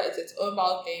of Korra is its own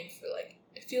ball game for, like,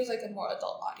 it feels like a more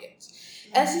adult audience.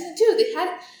 And season 2,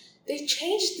 they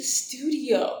changed the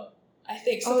studio, I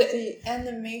think. So the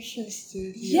animation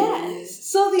studio. Yes.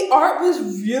 So the art was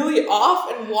really off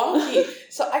and wonky.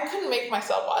 So I couldn't make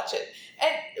myself watch it.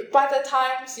 And by the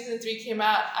time season 3 came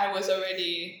out, I was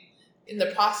already in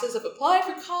the process of applying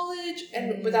for college,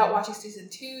 and without watching season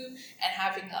 2 and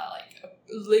having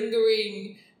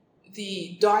lingering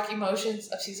the dark emotions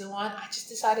of season 1, I just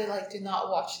decided to not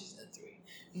watch season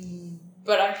 3.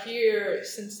 But I hear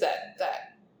since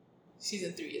that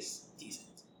season 3 is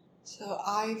decent. So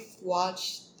I've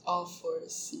watched all 4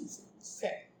 seasons.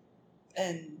 Okay.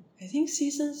 And I think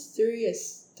season 3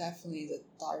 is definitely the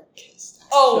darkest.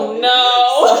 Actually. Oh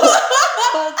no!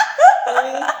 But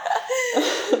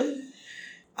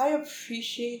I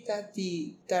appreciate that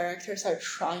the directors are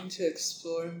trying to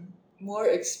more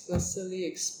explicitly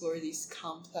explore these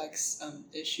complex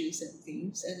issues and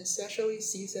themes, and especially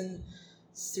season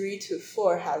 3 to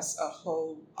 4 has a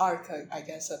whole arc, I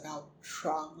guess, about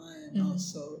trauma and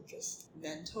also just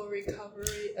mental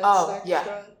recovery, etc. Oh,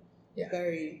 yeah.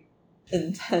 Very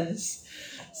intense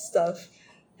stuff.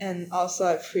 And also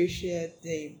I appreciate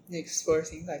they explore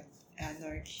things like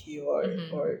anarchy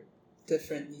or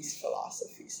different these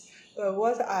philosophies. But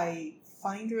what I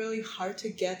find really hard to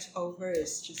get over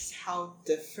is just how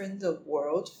different the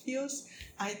world feels.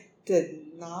 I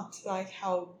did not like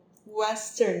how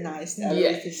westernized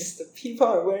everything is. The people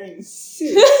are wearing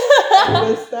suits and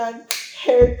with that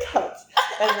haircut,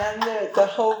 and then the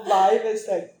whole vibe is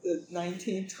like the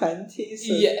 1920s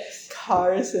with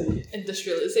cars and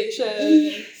industrialization.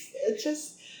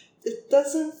 It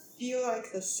doesn't feel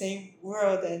like the same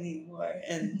world anymore,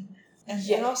 and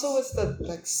also with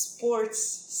the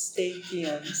sports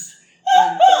stadiums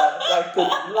and the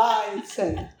lights,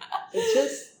 and it's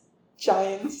just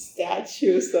giant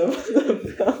statues of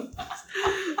the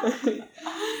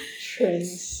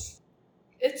trains.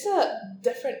 It's a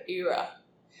different era.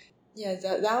 Yeah,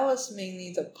 that was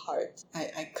mainly the part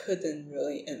I couldn't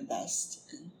really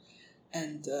invest in.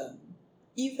 And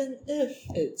even if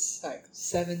it's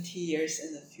 70 years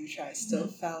in the future, I still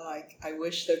felt like I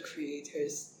wish the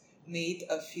creators made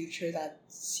a future that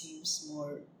seems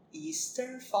more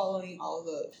Eastern, following all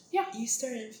the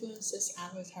Eastern influences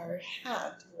Avatar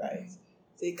had, right?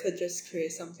 They could just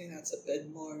create something that's a bit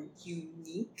more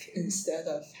unique instead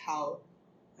of how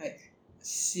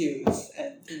suits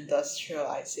and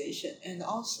industrialization. And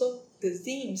also the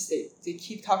themes, they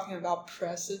keep talking about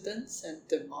precedence and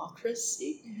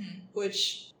democracy,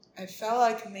 which I felt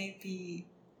like maybe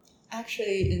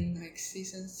actually in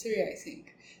season 3, I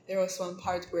think there was one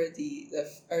part where the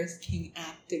Earth King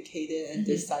abdicated and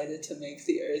decided to make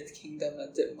the Earth Kingdom a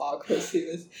democracy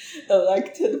with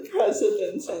elected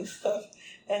presidents and stuff.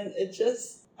 And it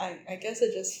just, I guess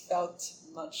it just felt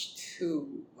much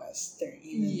too Western,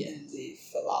 even in the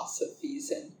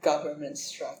philosophies and government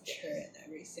structure and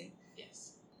everything.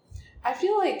 Yes. I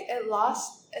feel like it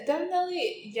lost,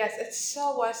 definitely, it's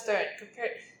so Western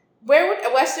compared. Where would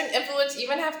a Western influence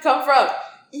even have come from?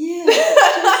 Yeah.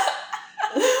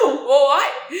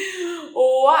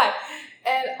 Why?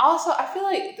 And also, I feel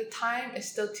like the time is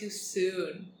still too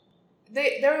soon.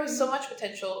 There was so much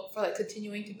potential for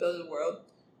continuing to build a world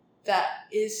that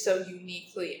is so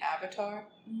uniquely Avatar.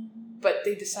 but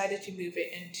they decided to move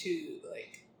it into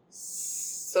like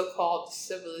so-called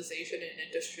civilization and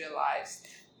industrialized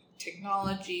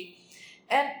technology.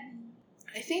 And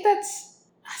I think that's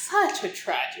such a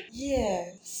tragedy.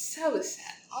 Yeah. So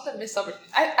sad. All the missed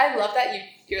opportunities. I love that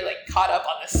you're like caught up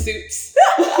on the suits.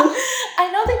 I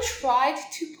know they tried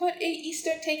to put a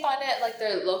Eastern take on it. Like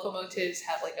their locomotives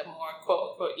have like a more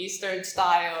quote unquote Eastern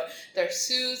style. Their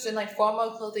suits and like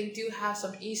formal clothing do have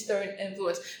some Eastern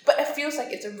influence, but it feels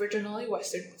like it's originally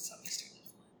Western with some Eastern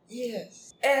influence.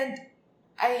 Yes. And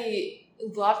I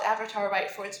loved Avatar, right,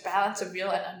 for its balance of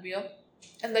real and unreal.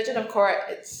 And Legend of Korra,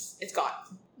 it's gone.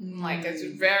 Like, it's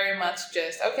very much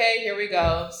just, okay, here we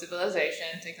go,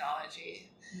 civilization,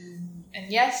 technology.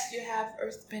 And yes, you have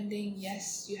earthbending,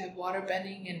 yes, you have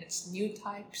waterbending and its new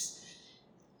types,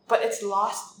 but it's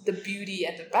lost the beauty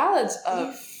and the balance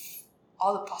of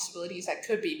all the possibilities that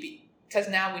could be, because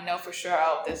now we know for sure,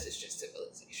 oh, this is just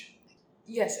civilization.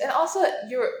 Yes, and also,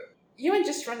 even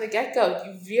just from the get-go,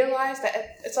 you realize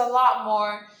that it's a lot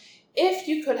more. If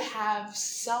you could have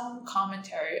some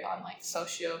commentary on like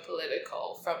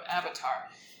socio-political from Avatar,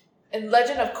 in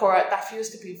Legend of Korra, that feels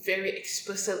to be very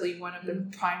explicitly one of the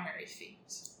primary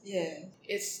themes. Yeah.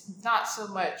 It's not so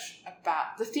much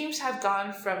about, the themes have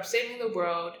gone from saving the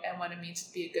world and what it means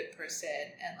to be a good person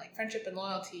and like friendship and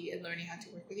loyalty and learning how to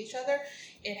work with each other.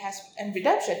 And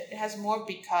redemption. It has more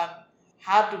become,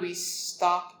 how do we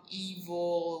stop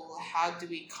evil? How do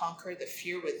we conquer the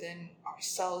fear within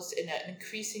ourselves in an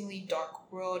increasingly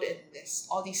dark world, and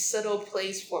all these subtle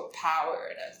plays for power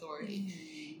and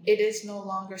authority? It is no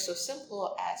longer so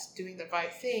simple as doing the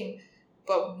right thing,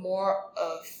 but more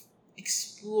of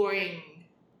exploring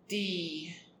the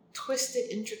twisted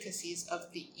intricacies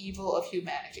of the evil of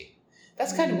humanity.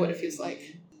 That's kind of what it feels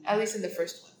like, at least in the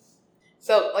first one.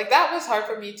 So like that was hard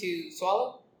for me to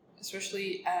swallow,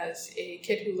 especially as a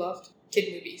kid who loved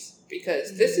kid movies,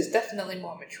 because this is definitely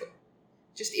more mature.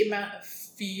 Just the amount of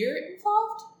fear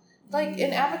involved. Like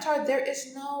in Avatar, there's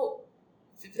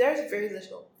very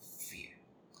little fear.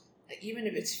 Like even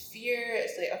if it's fear,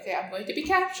 it's like, okay, I'm going to be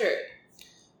captured.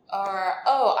 Or,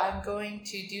 oh, I'm going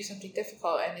to do something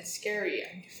difficult and it's scary.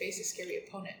 I'm going to face a scary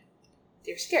opponent.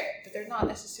 They're scared, but they're not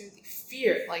necessarily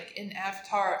fear. Like in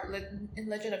Avatar, in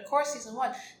Legend of Korra Season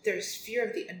 1, there's fear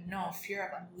of the unknown, fear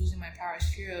of I'm losing my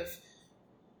powers, fear of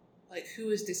like, who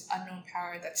is this unknown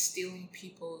power that's stealing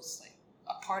people's, like,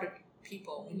 a part of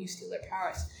people when you steal their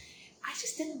powers. I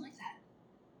just didn't like that.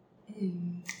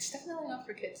 It's definitely not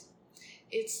for kids.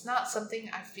 It's not something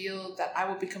I feel that I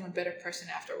will become a better person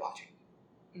after watching.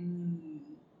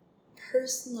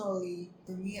 Personally,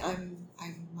 for me, I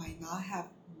might not have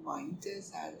minded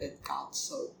that it got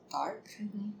so dark.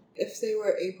 If they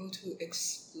were able to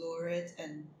explore it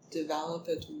and develop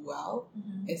it well,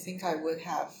 I think I would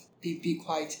have be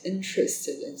quite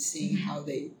interested in seeing how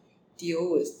they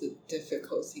deal with the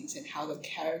difficult things and how the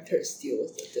characters deal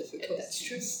with the difficult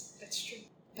things. That's true.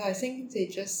 But I think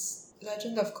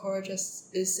Legend of Korra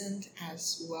just isn't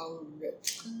as well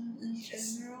written in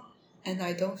general. And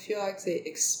I don't feel like they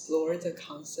explore the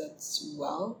concepts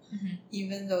well,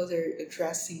 even though they're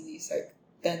addressing these like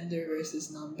bender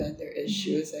versus non-bender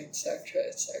issues, etc.,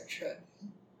 etc.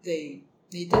 They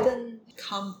didn't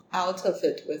come out of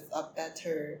it with a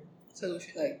better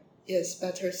solution,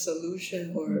 better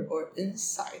solution or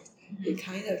insight. It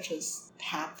kind of just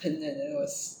happened and it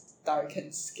was dark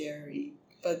and scary.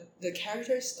 But the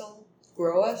characters don't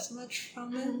grow as much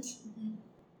from it.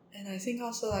 And I think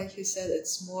also, like you said,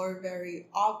 it's more very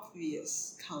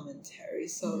obvious commentary.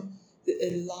 So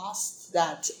it lost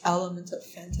that element of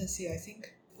fantasy. I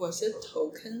think, was it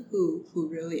Tolkien who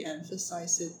really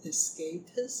emphasized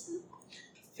escapism?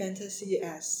 Fantasy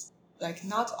as, like,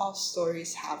 not all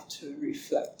stories have to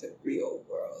reflect the real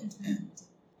world.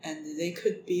 And they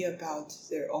could be about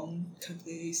their own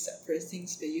completely separate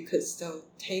things, but you could still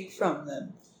take from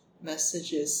them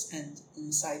messages and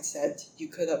insights that you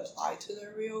could apply to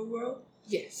the real world.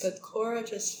 Yes. But Korra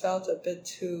just felt a bit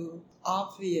too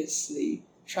obviously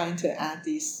trying to add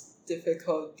these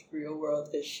difficult real world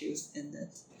issues in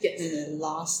it. Yes. And it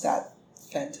lost that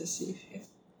fantasy feel.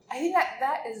 I think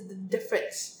that is the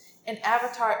difference. In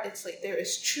Avatar, it's like there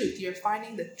is truth. You're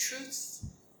finding the truths,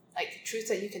 like truths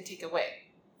that you can take away.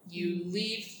 You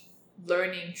leave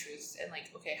learning truths and like,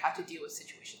 okay, how to deal with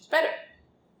situations better.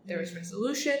 There is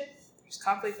resolution, there's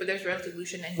conflict, but there's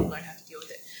resolution and you learn how to deal with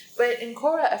it. But in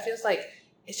Korra, it feels like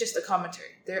it's just a commentary.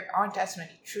 There aren't as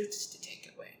many truths to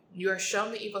take away. You are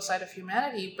shown the evil side of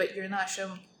humanity, but you're not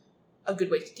shown a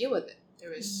good way to deal with it.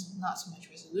 There is not so much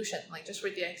resolution. Like just for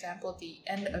the example, the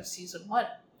end of season 1,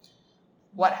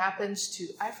 what happens to,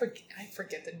 I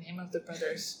forget the name of the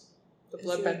brothers. the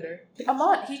bloodbender.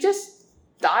 Amon, he just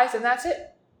dies and that's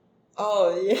it.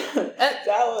 Oh yeah, And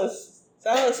that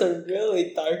was a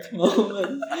really dark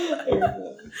moment.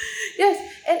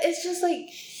 yes, and it's just like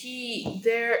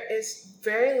there is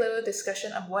very little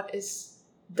discussion of what is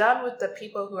done with the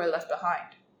people who are left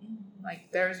behind.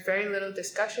 Like there's very little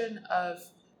discussion of,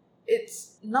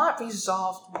 it's not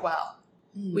resolved well.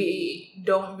 We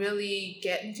don't really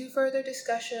get into further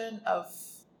discussion of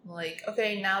like,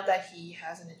 okay, now that he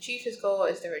hasn't achieved his goal,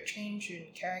 is there a change in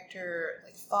character,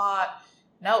 like thought?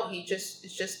 No, they just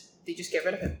get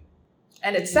rid of him.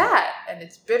 And it's sad and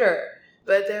it's bitter,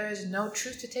 but there is no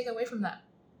truth to take away from that.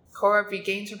 Korra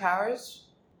regains her powers.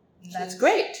 That's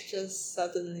great. Just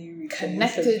suddenly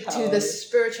connected to the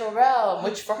spiritual realm,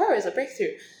 which for her is a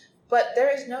breakthrough. But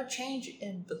there is no change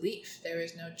in belief. There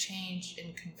is no change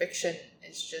in conviction.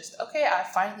 It's just, okay, I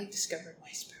finally discovered my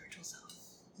spiritual self.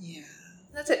 Yeah.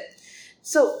 That's it.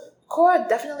 So Korra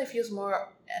definitely feels more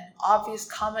an obvious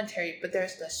commentary, but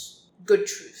there's less good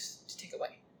truth to take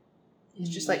away. It's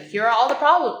just like, here are all the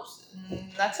problems.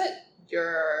 And that's it.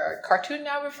 Your cartoon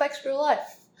now reflects real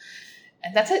life.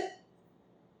 And that's it.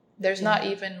 There's not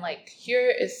even like,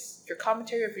 here is your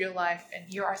commentary of real life, and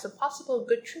here are some possible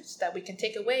good truths that we can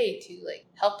take away to like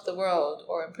help the world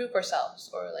or improve ourselves,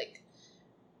 or like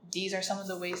these are some of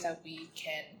the ways that we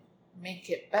can make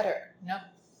it better. No,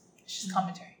 it's just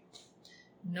commentary.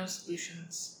 No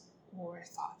solutions or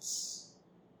thoughts,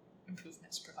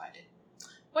 improvements provided,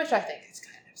 which I think is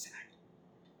kind of sad.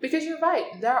 Because you're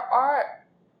right, there are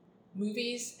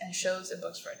movies and shows and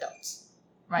books for adults,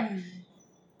 right?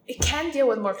 It can deal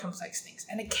with more complex things,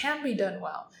 and it can be done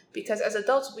well, because as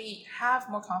adults we have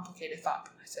more complicated thought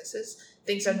processes.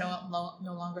 Things are no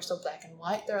longer so black and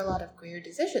white. There are a lot of grayer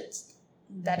decisions.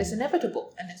 That is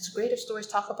inevitable, and it's great if stories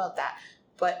talk about that,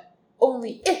 but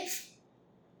only if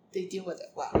they deal with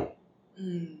it well.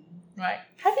 Right?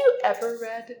 Have you ever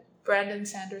read Brandon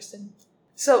Sanderson?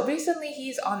 So recently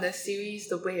he's on this series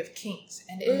The Way of Kings,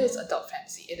 and it is adult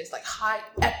fantasy. It is like high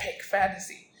epic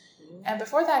fantasy. And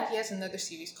before that, he has another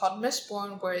series called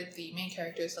Mistborn, where the main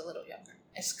character is a little younger.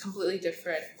 It's a completely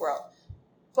different world.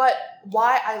 But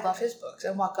why I love his books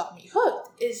and what got me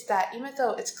hooked is that even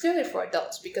though it's clearly for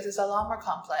adults, because it's a lot more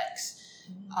complex,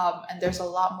 and there's a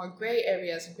lot more gray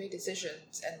areas and gray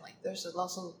decisions, and like there's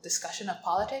also discussion of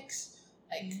politics,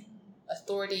 like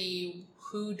authority,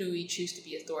 who do we choose to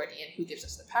be authority, and who gives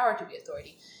us the power to be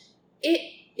authority. It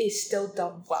is still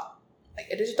done well. Like,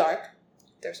 it is dark.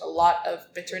 There's a lot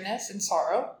of bitterness and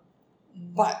sorrow,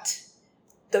 but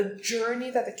the journey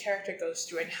that the character goes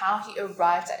through and how he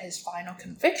arrives at his final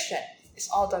conviction is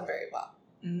all done very well.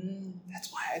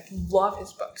 That's why I love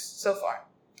his books so far.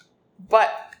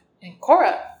 But in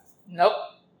Korra, nope.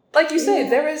 Like you say,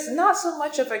 there is not so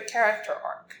much of a character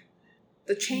arc.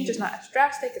 The change is not as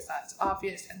drastic, it's not as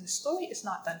obvious, and the story is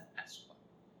not done as well.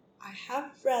 I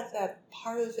have read that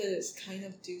part of it is kind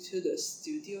of due to the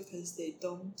studio, because they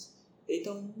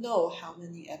don't know how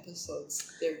many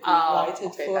episodes they're being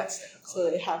written for, so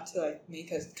they have to like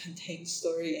make a contained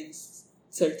story in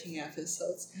 13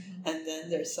 episodes, and then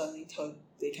they're suddenly told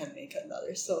they can make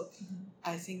another. So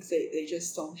I think they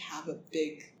just don't have a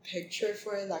big picture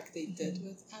for it like they did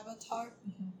with Avatar.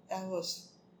 That was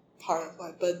part of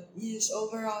why. But yes,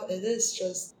 overall it is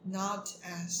just not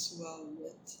as well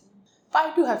written.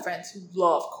 But I do have friends who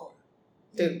love Korra.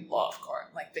 They love Korra.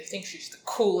 Like, they think she's the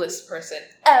coolest person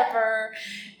ever.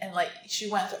 And, like, she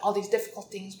went through all these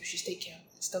difficult things, but she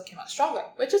still came out stronger,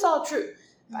 which is all true.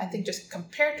 But I think just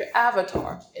compared to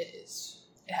Avatar, it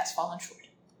has fallen short.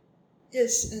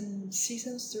 Yes, in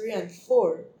seasons 3 and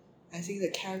 4, I think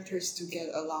the characters do get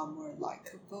a lot more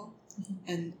likable.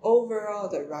 And overall,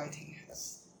 the writing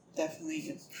has definitely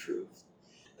improved.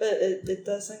 But it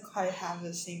doesn't quite have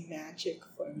the same magic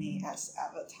for me as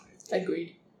Avatar.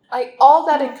 Agreed. Like, all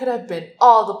that it could have been,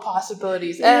 all the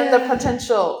possibilities and the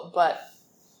potential, but...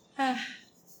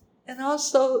 And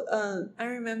also, I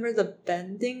remember the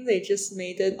bending, they just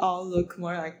made it all look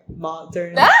more like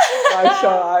modern martial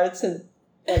arts and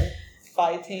like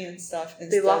fighting and stuff,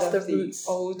 instead they lost of the roots.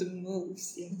 Old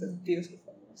moves, the beautiful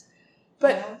moves.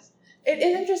 But it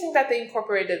is interesting that they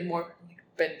incorporated more like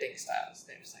bending styles.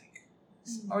 There's like...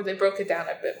 Or they broke it down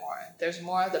a bit more. There's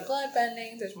more of the blood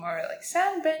bending, there's more like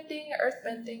sand bending, earth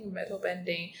bending, metal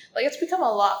bending. Like, it's become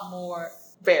a lot more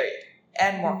varied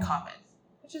and more common,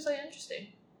 which is like interesting.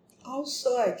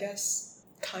 Also, I guess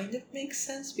kind of makes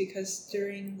sense, because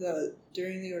during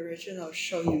the original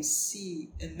show you see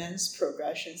immense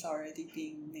progressions already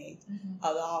being made.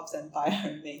 A lot of them by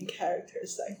our main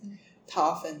characters, like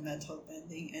Toph and metal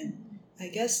bending. And I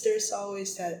guess there's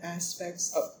always that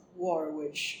aspects of war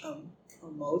which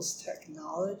promotes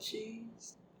technology.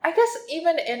 I guess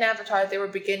even in Avatar, they were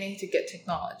beginning to get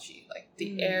technology, like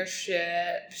the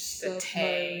airships, the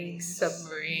tanks,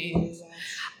 submarines. Yes.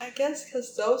 I guess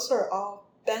because those are all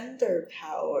bender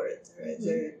powered,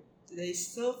 right? They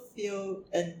still feel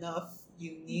enough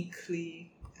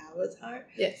uniquely Avatar.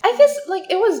 Yes. I guess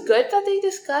it was good that they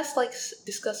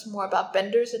discuss more about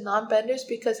benders and non-benders,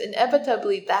 because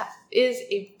inevitably that is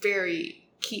a very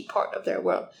key part of their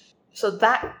world. So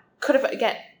that could have,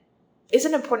 again, is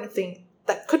an important thing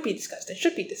that could be discussed and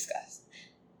should be discussed,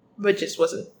 but just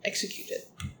wasn't executed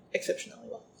exceptionally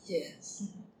well. Yes.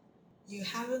 You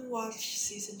haven't watched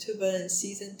season 2, but in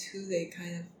season 2 they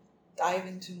kind of dive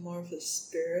into more of the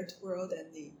spirit world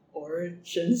and the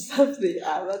origins of the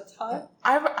Avatar.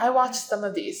 I watched some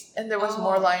of these, and there was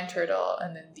more Lion Turtle,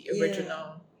 and then the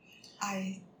original.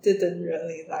 I didn't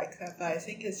really like that, but I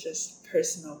think it's just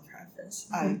personal preference.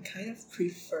 I kind of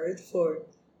preferred for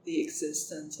the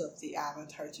existence of the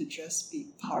Avatar to just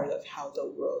be part of how the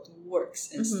world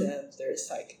works, instead of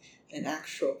there's an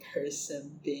actual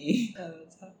person being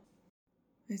Avatar.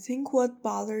 I think what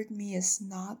bothered me is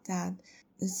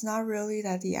it's not really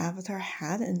that the Avatar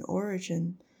had an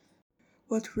origin.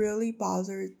 What really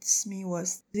bothers me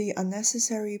was the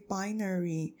unnecessary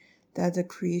binary that the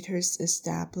creators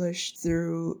established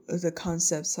through the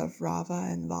concepts of Rava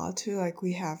and Vatu.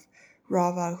 We have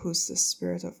Rava, who's the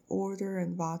spirit of order,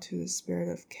 and Vatu, the spirit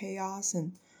of chaos,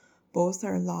 and both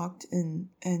are locked in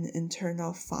an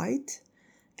internal fight.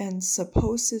 And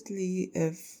supposedly,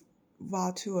 if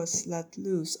Vatu was let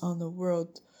loose on the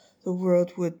world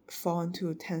would fall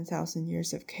into 10,000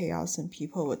 years of chaos and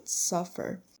people would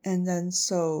suffer. And then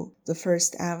so the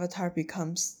first Avatar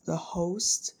becomes the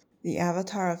host, the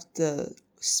Avatar of the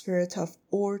spirit of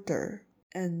order,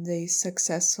 and they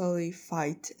successfully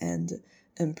fight and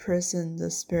imprison the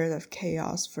spirit of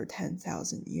chaos for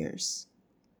 10,000 years.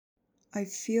 I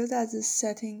feel that this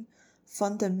setting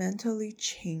fundamentally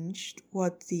changed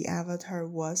what the Avatar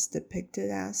was depicted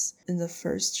as in the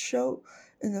first show.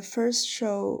 In the first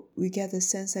show, we get the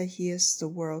sense that he is the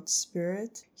world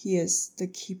spirit. He is the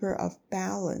keeper of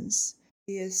balance.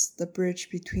 He is the bridge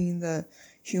between the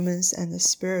humans and the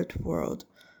spirit world.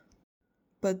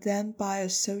 But then by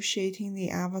associating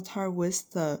the Avatar with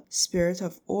the spirit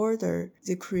of order,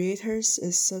 the creators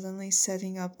is suddenly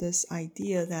setting up this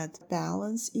idea that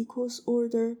balance equals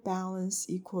order, balance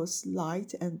equals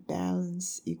light, and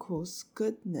balance equals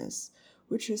goodness,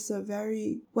 which is a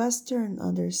very Western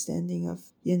understanding of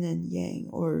yin and yang,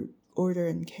 or order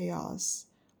and chaos,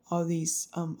 all these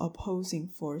opposing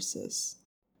forces.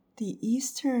 The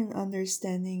Eastern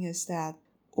understanding is that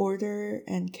order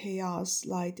and chaos,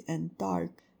 light and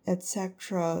dark,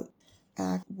 etc.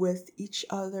 act with each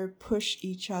other, push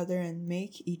each other, and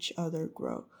make each other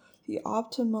grow. The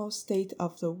optimal state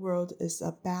of the world is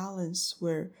a balance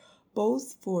where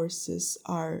both forces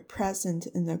are present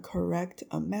in the correct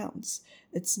amounts.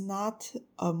 It's not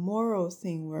a moral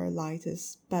thing where light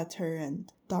is better and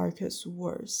dark is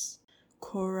worse.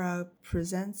 Korra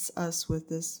presents us with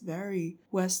this very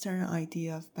Western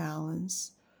idea of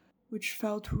balance, which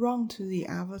felt wrong to the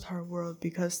Avatar world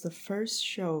because the first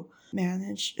show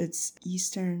managed its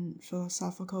Eastern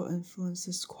philosophical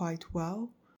influences quite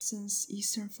well. Since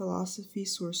Eastern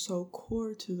philosophies were so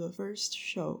core to the first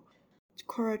show,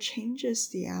 Korra changes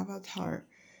the Avatar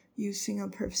using a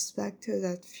perspective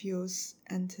that feels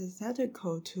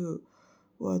antithetical to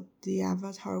what the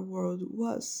Avatar world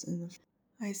was.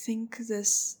 I think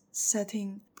this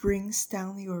setting brings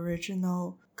down the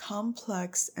original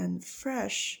complex and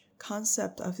fresh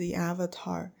concept of the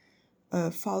Avatar,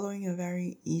 following a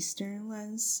very Eastern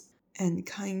lens, and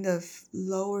kind of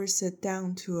lowers it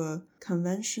down to a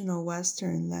conventional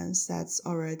Western lens that's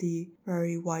already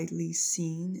very widely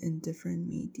seen in different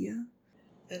media.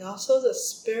 And also the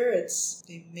spirits,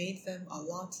 they made them a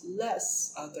lot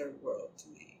less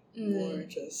otherworldly, more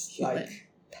just human.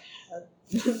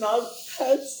 not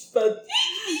pets, but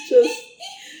just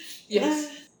yes,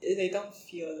 they don't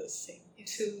feel the same.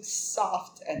 Too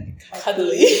soft and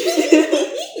cuddly.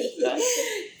 Exactly.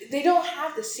 They don't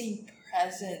have the same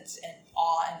presence and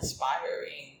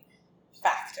awe-inspiring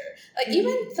factor.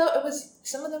 Even though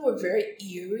some of them were very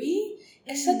eerie,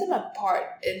 it set them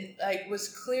apart, and was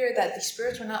clear that the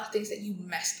spirits were not things that you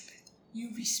messed with. You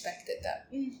respected them.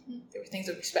 There were things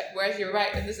of respect. Whereas you're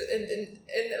right, in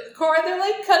Korra, they're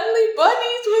like cuddly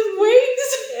bunnies with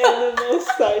wings. Animal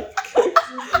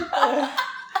sidekicks.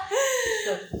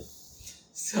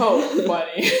 So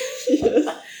funny. Yes.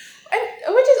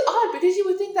 And which is odd, because you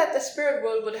would think that the spirit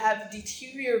world would have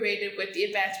deteriorated with the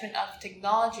advancement of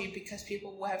technology, because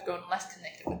people would have grown less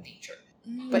connected with nature.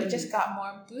 But it just got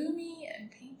more bloomy and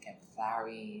pink and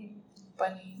flowery,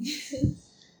 bunny.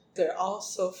 They're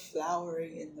also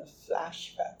flowering in the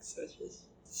flashbacks, which is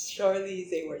surely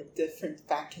they were different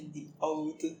back in the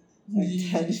old,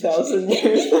 10,000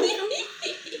 years ago.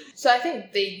 So I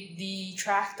think they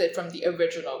detracted from the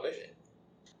original vision.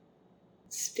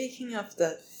 Speaking of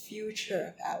the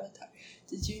future of Avatar,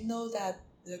 did you know that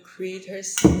the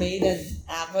creators made an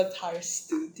Avatar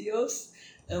Studios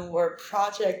and were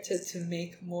projected to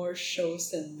make more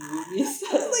shows and movies?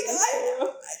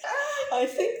 I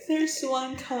think there's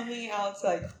one coming out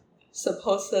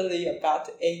supposedly about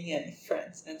Aang and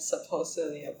friends, and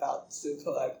supposedly about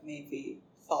Zuko, maybe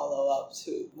follow up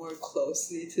to more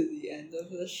closely to the end of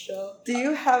the show. Do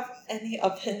you have any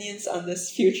opinions on this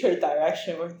future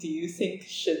direction, or do you think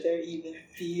should there even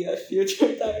be a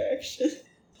future direction?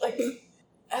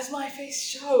 As my face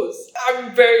shows,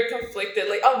 I'm very conflicted.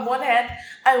 On one hand,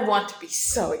 I want to be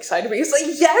so excited because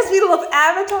yes, we love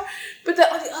Avatar, but then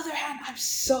on the other hand, I'm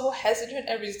so hesitant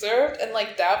and reserved and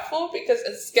doubtful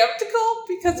and skeptical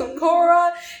because of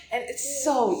Korra, and it's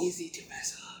so easy to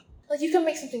mess up. You can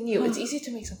make something new. It's easy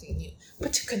to make something new,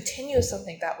 but to continue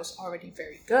something that was already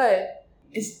very good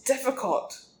is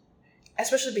difficult,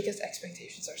 especially because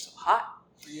expectations are so high.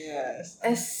 Yes.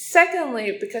 And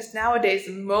secondly, because nowadays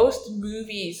most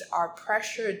movies are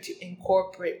pressured to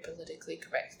incorporate politically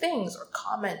correct things or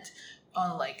comment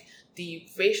on the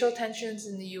racial tensions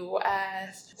in the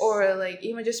US or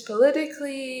even just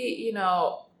politically,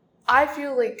 I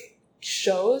feel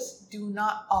shows do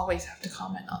not always have to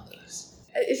comment on those.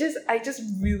 I just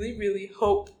really, really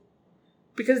hope,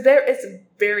 because there is a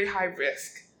very high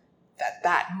risk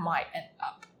that might end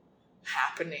up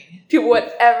happening to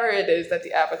whatever it is that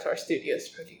the Avatar Studios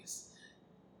produce.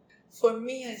 For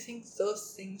me, I think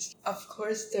those things, of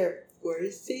course, they're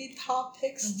worthy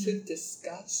topics to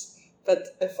discuss. But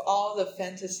if all the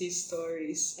fantasy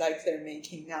stories they're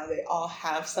making now, they all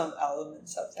have some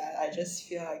elements of that, I just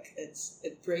feel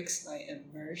it breaks my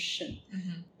immersion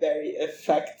very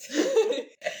effectively.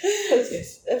 Because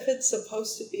if it's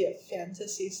supposed to be a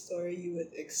fantasy story, you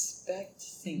would expect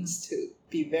things to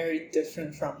be very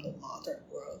different from the modern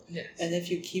world. Yes. And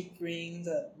if you keep bringing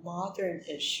the modern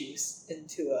issues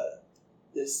into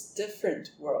this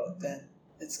different world, then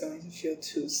it's going to feel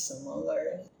too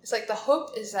similar. It's the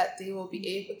hope is that they will be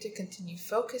able to continue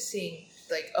focusing,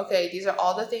 okay, these are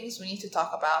all the things we need to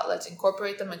talk about. Let's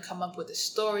incorporate them and come up with a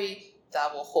story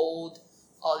that will hold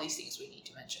all these things we need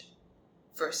to mention.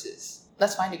 Versus,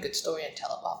 let's find a good story and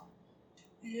tell it well.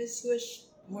 I just wish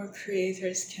more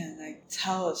creators can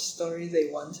tell a story they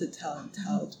want to tell and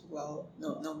tell it well,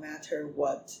 no matter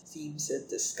what themes it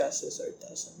discusses or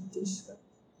doesn't discuss.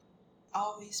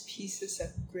 All these pieces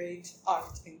of great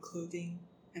art, including,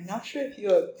 I'm not sure if you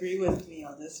agree with me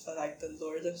on this, but the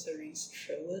Lord of the Rings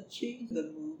trilogy,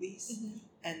 the movies,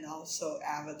 and also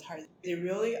Avatar, they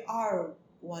really are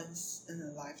once in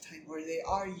a lifetime, or they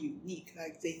are unique.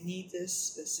 They need this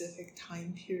specific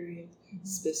time period,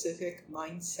 specific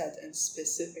mindset, and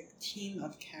specific team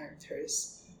of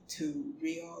characters to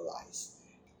realize.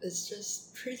 It's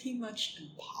just pretty much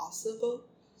impossible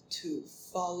to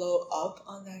follow up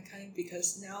on that kind,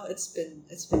 because now it's been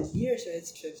years, right?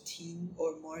 It's 15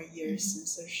 or more years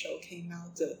since the show came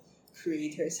out. The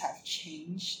creators have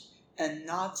changed, and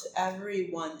not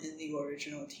everyone in the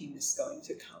original team is going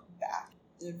to come back.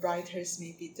 The writers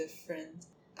may be different.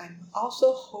 I'm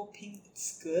also hoping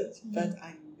it's good, but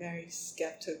I'm very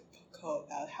skeptical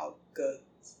about how good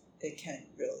it can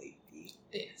really be.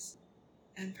 Yes.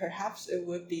 And perhaps it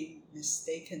would be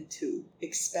mistaken to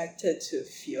expect it to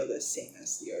feel the same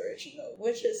as the original,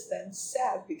 which is then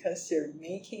sad because you're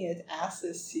making it as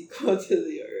a sequel to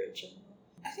the original.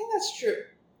 I think that's true.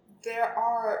 There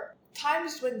are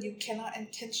times when you cannot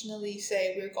intentionally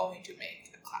say we're going to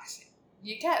make a classic.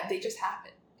 You can't, they just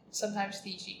happen. Sometimes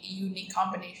the unique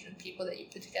combination of people that you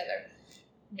put together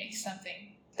makes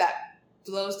something that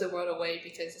blows the world away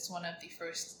because it's one of the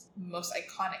first, most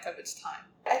iconic of its time.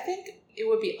 I think it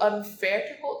would be unfair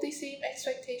to hold these same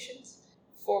expectations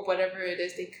for whatever it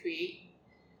is they create.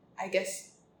 I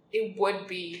guess it would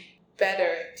be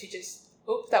better to just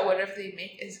hope that whatever they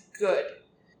make is good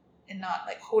and not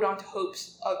hold on to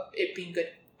hopes of it being good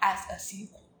as a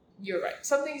sequel. You're right.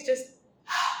 Something's just,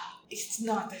 it's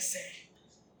not the same.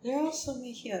 They're also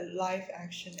making a live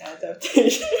action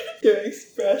adaptation. Your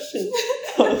expression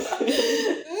tells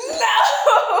me.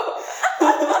 No!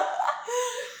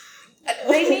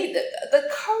 They need, the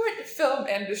current film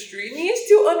industry needs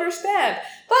to understand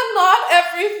that not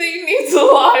everything needs a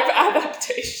live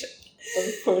adaptation.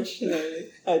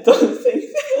 Unfortunately, I don't think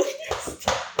they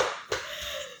understand.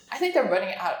 I think they're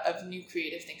running out of new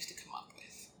creative things to come up with.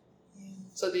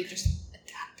 so they just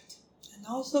adapt. And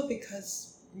also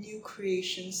because new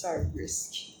creations are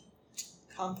risky.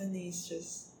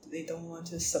 Companies they don't want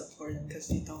to support them because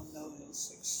they don't know it'll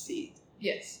succeed.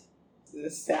 Yes. It's a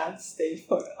sad state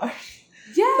for art.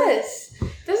 Yes!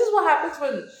 This is what happens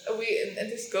when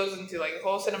and this goes into like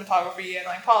whole cinematography and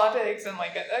like politics and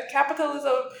like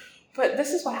capitalism, but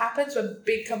this is what happens when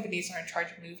big companies are in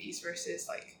charge of movies versus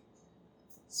like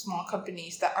small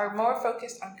companies that are more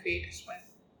focused on creators, when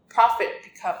profit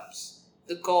becomes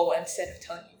the goal instead of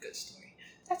telling you a good story.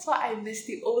 That's why I miss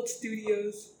the old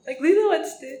studios, like Lilo and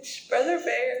Stitch, Brother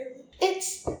Bear.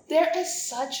 There is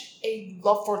such a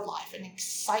love for life and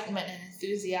excitement and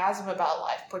enthusiasm about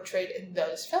life portrayed in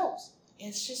those films.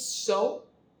 It's just so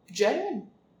genuine.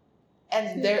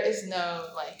 And there is no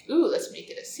like, ooh, let's make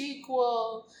it a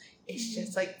sequel. It's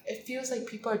just like, it feels like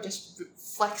people are just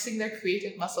flexing their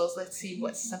creative muscles. Let's see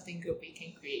what's something good we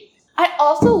can create. I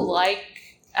also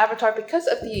like Avatar because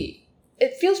of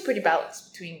it feels pretty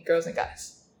balanced between girls and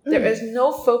guys. There is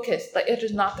no focus. Like, it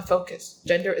is not the focus.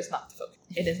 Gender is not the focus.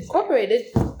 It is incorporated,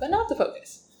 but not the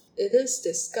focus. It is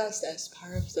discussed as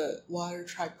part of the water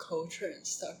tribe culture and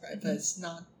stuff, right? But it's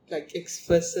not like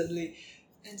explicitly.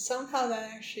 And somehow that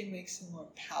actually makes it more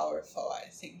powerful. I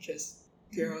think just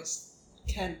girls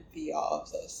can be all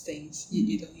of those things.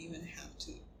 You don't even have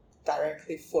to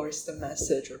directly force the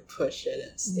message or push it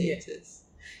and state it.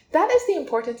 That is the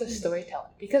importance of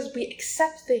storytelling, because we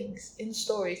accept things in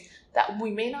stories that we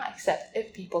may not accept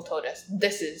if people told us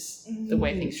this is the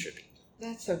way things should be.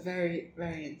 That's a very,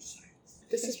 very insightful.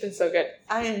 This has been so good.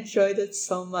 I enjoyed it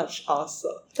so much also.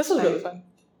 This was really fun.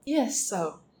 Yes,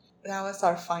 so that was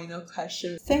our final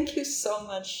question. Thank you so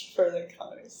much for the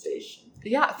conversation.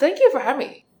 Yeah, thank you for having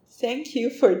me. Thank you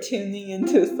for tuning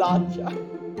into Thought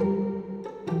Jar.